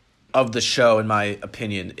episode of the show, in my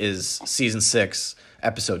opinion, is season 6,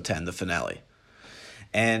 episode 10, the finale.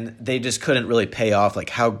 And they just couldn't really pay off like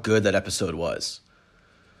how good that episode was.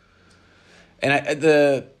 And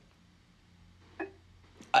I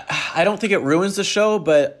don't think it ruins the show,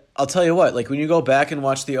 but I'll tell you what, like when you go back and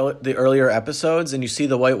watch the earlier episodes and you see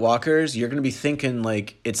the White Walkers, you're going to be thinking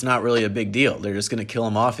like it's not really a big deal. They're just going to kill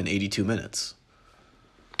them off in 82 minutes.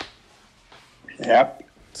 Yep.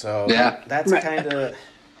 So that's kind of...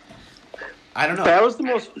 I don't know. That was the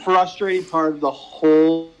most frustrating part of the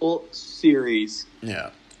whole series. Yeah.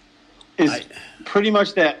 Pretty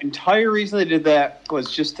much that entire reason they did that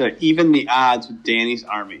was just to even the odds with Dany's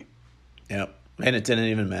army. Yep. And it didn't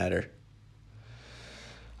even matter.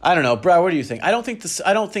 I don't know. Bro, what do you think? I don't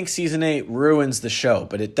think season 8 ruins the show,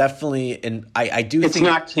 but it definitely, and I do think it's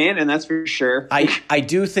not canon, that's for sure. I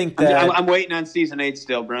do think that I'm waiting on season 8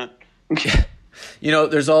 still, Brent.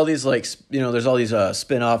 There's all these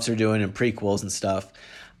spin-offs they're doing and prequels and stuff.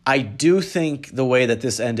 I do think the way that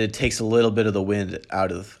this ended takes a little bit of the wind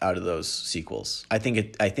out of those sequels. I think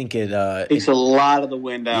it takes a lot of the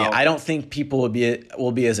wind out. Yeah, I don't think people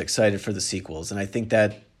will be as excited for the sequels, and I think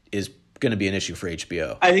that is going to be an issue for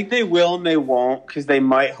HBO. I think they will and they won't, because they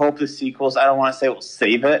might hope the sequels, I don't want to say will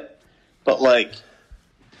save it, but like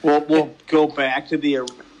we'll go back to the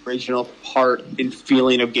original part and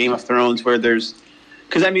feeling of Game of Thrones, where there's,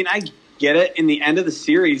 because I mean I get it, in the end of the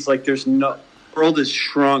series, like there's no, the world has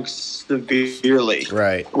shrunk severely,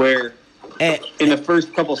 right? Where in the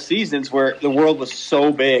first couple seasons, where the world was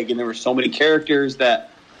so big and there were so many characters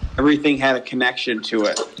that everything had a connection to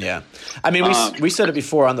it. Yeah, I mean we said it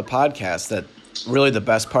before on the podcast that really the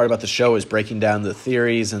best part about the show is breaking down the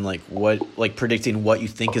theories and predicting what you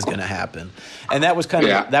think is going to happen. And that was kind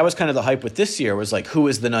of the hype with this year, was like, who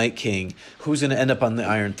is the Night King? Who's going to end up on the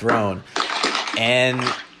Iron Throne? And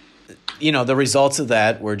the results of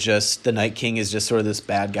that were just the Night King is just sort of this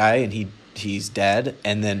bad guy, and he he's dead,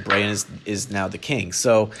 and then Bran is now the king.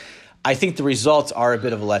 So I think the results are a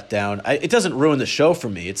bit of a letdown. It doesn't ruin the show for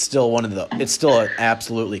me. It's still it's still an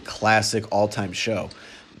absolutely classic all-time show.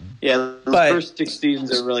 Yeah, the first 6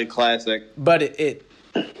 seasons are really classic. But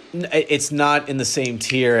it's not in the same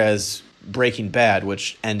tier as Breaking Bad,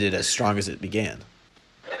 which ended as strong as it began.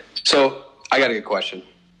 So I got a good question.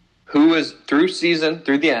 Who is, through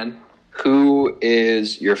the end, who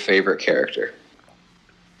is your favorite character?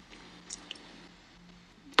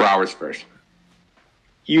 Brouwer's first.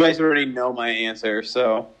 You guys already know my answer,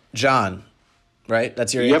 so. John, right?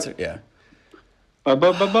 That's your answer? Yeah.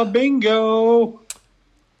 Bingo!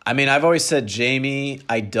 I mean, I've always said Jamie.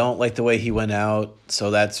 I don't like the way he went out,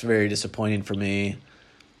 so that's very disappointing for me.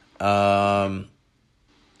 But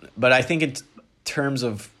I think in terms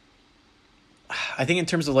of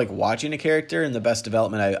like watching a character and the best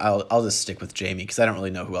development, I'll just stick with Jamie because I don't really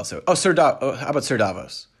know who else. How about Sir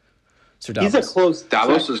Davos? Sir Davos. He's a close.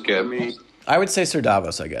 Davos is good. I would say Sir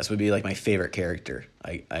Davos, I guess, would be like my favorite character.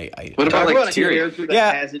 What about like Tyrion? Tyrion? Character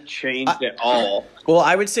that hasn't changed at all. Well,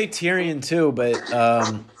 I would say Tyrion too, but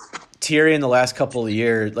Tyrion the last couple of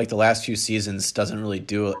years, like the last few seasons, doesn't really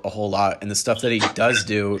do a whole lot, and the stuff that he does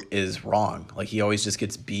do is wrong. Like he always just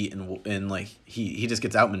gets beat and like he just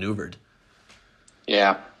gets outmaneuvered.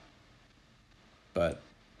 Yeah. But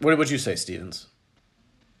what would you say, Stevens?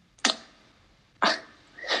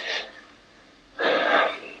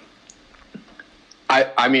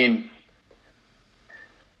 I mean,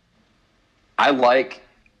 I like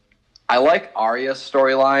Arya's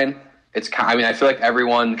storyline. I feel like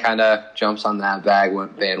everyone kind of jumps on that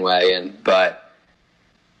bandwagon, but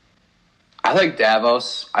I like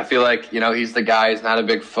Davos. I feel like, he's the guy. He's not a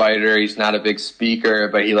big fighter. He's not a big speaker,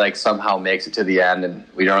 but he like somehow makes it to the end, and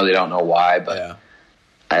we don't know why. But yeah.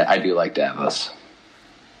 I do like Davos.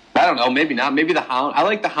 I don't know. Maybe not. Maybe the Hound. I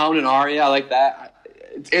like the Hound and Arya. I like that.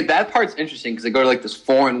 That part's interesting because they go to like this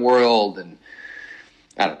foreign world, and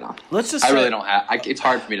I don't know. I really don't have. It's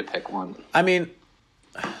hard for me to pick one. I mean,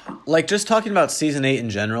 like just talking about season 8 in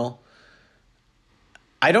general,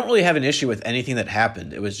 I don't really have an issue with anything that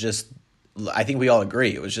happened. It was just, I think we all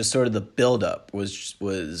agree, it was just sort of the build-up was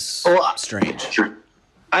strange.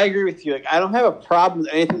 I agree with you. Like, I don't have a problem with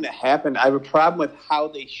anything that happened. I have a problem with how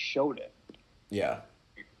they showed it. Yeah.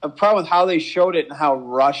 A problem with how they showed it and how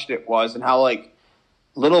rushed it was and how like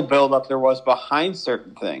little build-up there was behind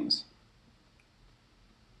certain things.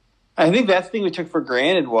 I think that's the thing we took for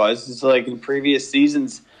granted is like in previous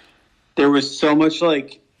seasons, there was so much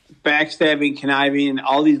like backstabbing, conniving, and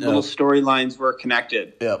all these little storylines were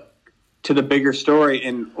connected to the bigger story.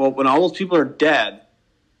 And when all those people are dead,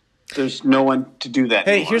 there's no one to do that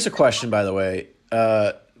anymore. Here's a question, by the way.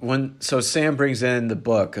 So Sam brings in the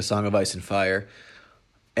book, A Song of Ice and Fire,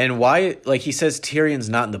 and why? Like he says, Tyrion's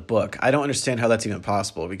not in the book. I don't understand how that's even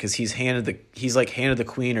possible because he's handed the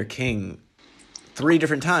queen or king 3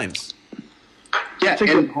 different times. Yeah, that's a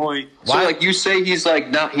good point. So, like you say, he's like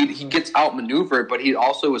not. He gets outmaneuvered, but he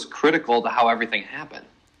also was critical to how everything happened.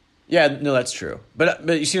 Yeah, no, that's true. But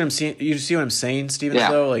you see what I'm saying? You see what I'm saying, Steven?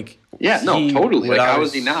 Yeah. Though, like totally. Like how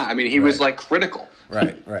was he not? I mean, he was like critical.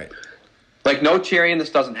 Right. Like no Tyrion, this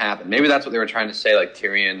doesn't happen. Maybe that's what they were trying to say. Like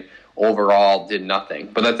Tyrion overall did nothing,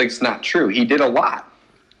 but that's not true. He did a lot.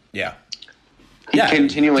 Yeah. He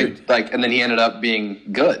continually and then he ended up being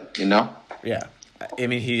good. Yeah, I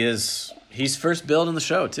mean he's first build in the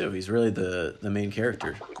show too. He's really the main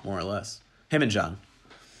character, more or less. Him and John.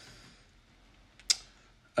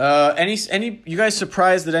 Any you guys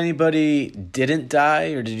surprised that anybody didn't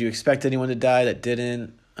die, or did you expect anyone to die that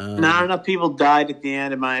didn't? Not enough people died at the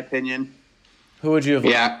end, in my opinion. Who would you have?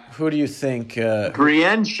 Yeah. Who do you think?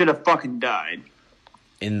 Brienne should have fucking died.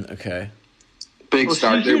 Big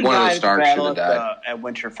Stark. One of the Starks should have died at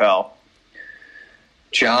Winterfell.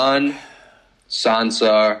 Jon,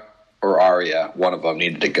 Sansa, or Arya. One of them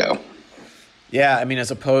needed to go. Yeah, I mean, as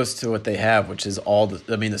opposed to what they have, which is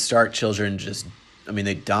the Stark children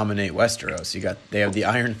they dominate Westeros. They have the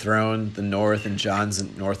Iron Throne, the North, and Jon's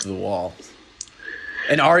north of the Wall.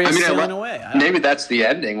 And Arya's sailing away. Maybe that's the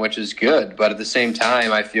ending, which is good. But at the same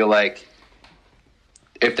time, I feel like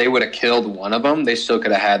if they would have killed one of them, they still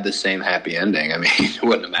could have had the same happy ending. I mean, it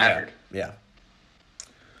wouldn't have mattered. Yeah.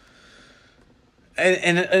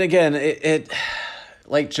 And again, it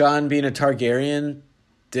like Jon being a Targaryen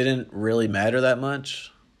didn't really matter that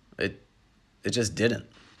much. It just didn't.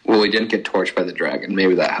 Well, he didn't get torched by the dragon.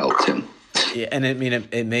 Maybe that helped him. Yeah, and it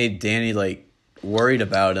made Dany like worried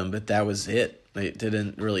about him, but that was it. It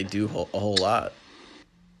didn't really do a whole lot.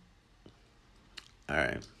 All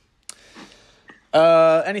right.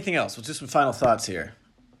 Anything else? We'll do some final thoughts here.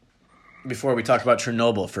 before we talk about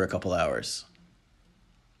Chernobyl for a couple hours?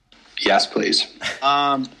 Yes, please.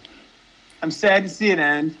 I'm sad to see it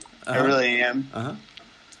end. I really am.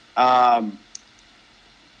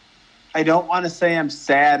 I don't want to say I'm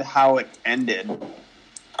sad how it ended.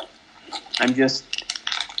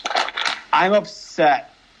 I'm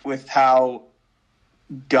upset with how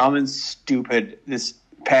dumb and stupid this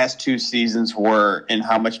past 2 seasons were and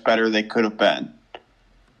how much better they could have been.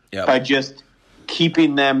 Yep. By just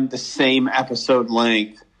keeping them the same episode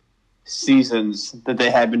length seasons that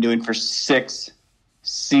they had been doing for 6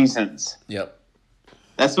 seasons. Yep.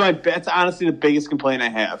 That's honestly the biggest complaint I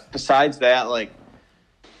have. Besides that, like,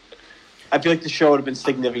 I feel like the show would have been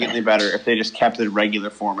significantly better if they just kept the regular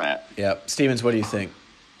format. Yep. Stevens, what do you think?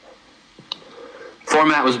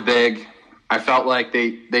 Format was big. I felt like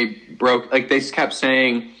they broke, like they kept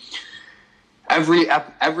saying every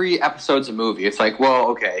episode's a movie. It's like, well,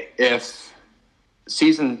 okay, if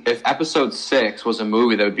episode 6 was a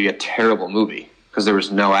movie, that would be a terrible movie because there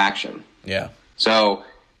was no action. Yeah. So,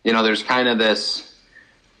 there's kind of this,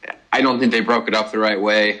 I don't think they broke it up the right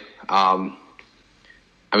way.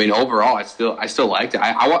 Overall, I still liked it.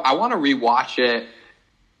 I want to rewatch it,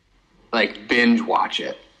 like binge watch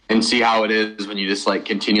it, and see how it is when you just like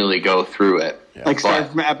continually go through it. Yeah. Like start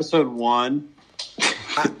from episode 1,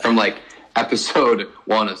 from like episode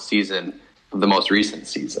 1 of the most recent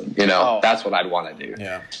season. That's what I'd want to do.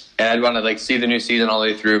 Yeah, and I'd want to like see the new season all the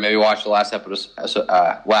way through. Maybe watch the last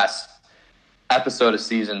episode of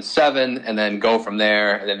season 7, and then go from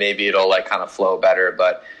there. And then maybe it'll like kind of flow better,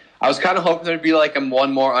 but. I was kind of hoping there'd be like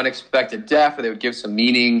one more unexpected death, or they would give some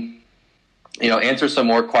meaning, answer some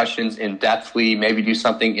more questions in depthly, maybe do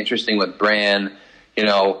something interesting with Bran.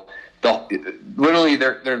 Literally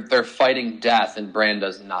they're fighting death, and Bran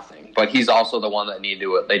does nothing, but he's also the one that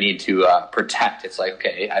they need to protect. It's like,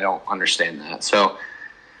 okay, I don't understand that. So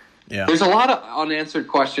yeah, there's a lot of unanswered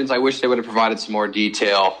questions. I wish they would have provided some more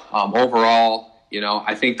detail. Overall,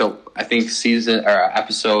 I think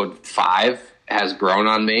episode 5 has grown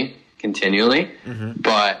on me continually,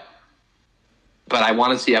 but I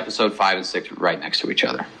want to see episode 5 and 6 right next to each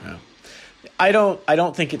other. Yeah. I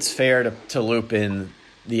don't think it's fair to loop in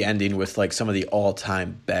the ending with like some of the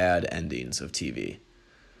all-time bad endings of TV.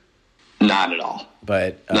 Not at all.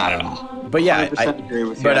 But not at all. But yeah, I agree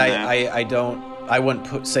with you. But I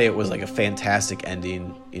wouldn't say it was like a fantastic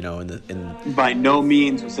ending. By no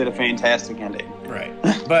means was it a fantastic ending. Right,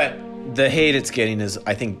 but. The hate it's getting is,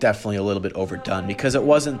 I think, definitely a little bit overdone because it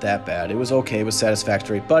wasn't that bad. It was okay, it was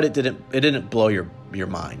satisfactory, but it didn't blow your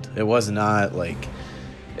mind. It was not like,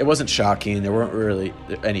 it wasn't shocking. There weren't really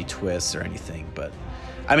any twists or anything. But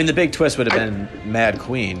I mean, the big twist would have been Mad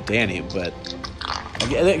Queen Dany, but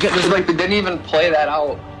they didn't even play that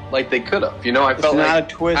out like they could have. I felt like not a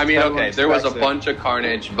twist. I mean, okay, there was a bunch of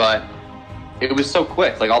carnage, but it was so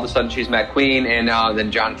quick. Like all of a sudden, she's Mad Queen, and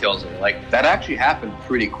then Jon kills her. Like that actually happened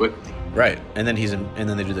pretty quickly. Right, and then and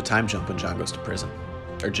then they do the time jump when Jon goes to prison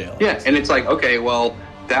or jail. Yeah, and it's like, okay, well,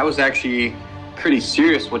 that was actually pretty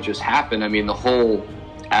serious what just happened. I mean, the whole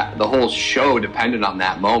show depended on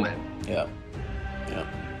that moment. Yeah.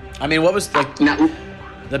 I mean, what was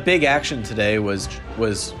the big action today was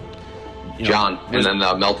Jon, and then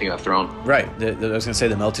the melting of the throne. Right. I was gonna say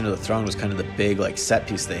the melting of the throne was kind of the big like set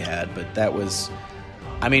piece they had, but that was,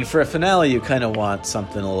 I mean, for a finale, you kind of want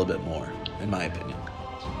something a little bit more, in my opinion.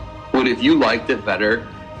 Would if you liked it better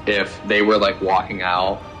if they were like walking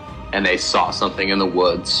out and they saw something in the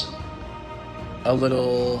woods? A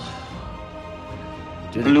little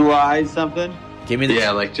blue eyes, something. Give me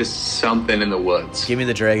like just something in the woods. Give me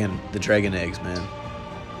the dragon eggs, man.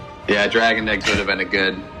 Yeah, dragon eggs would have been a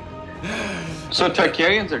good. So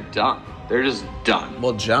Targaryens are done. They're just done.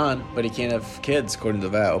 Well, Jon, but he can't have kids according to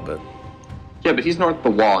the vow. But yeah, but he's north of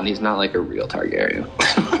the wall, and he's not like a real Targaryen.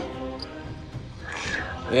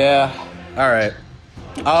 Yeah. All right.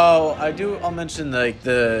 Oh, I'll mention like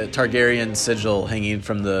the Targaryen sigil hanging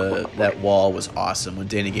from that wall was awesome when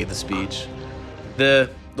Dany gave the speech. The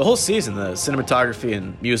whole season, the cinematography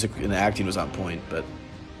and music and acting was on point, but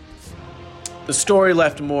the story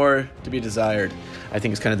left more to be desired. I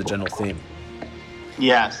think is kind of the general theme.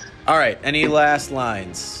 Yes. All right. Any last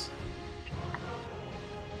lines?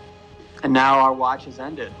 And now our watch has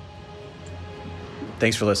ended.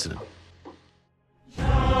 Thanks for listening.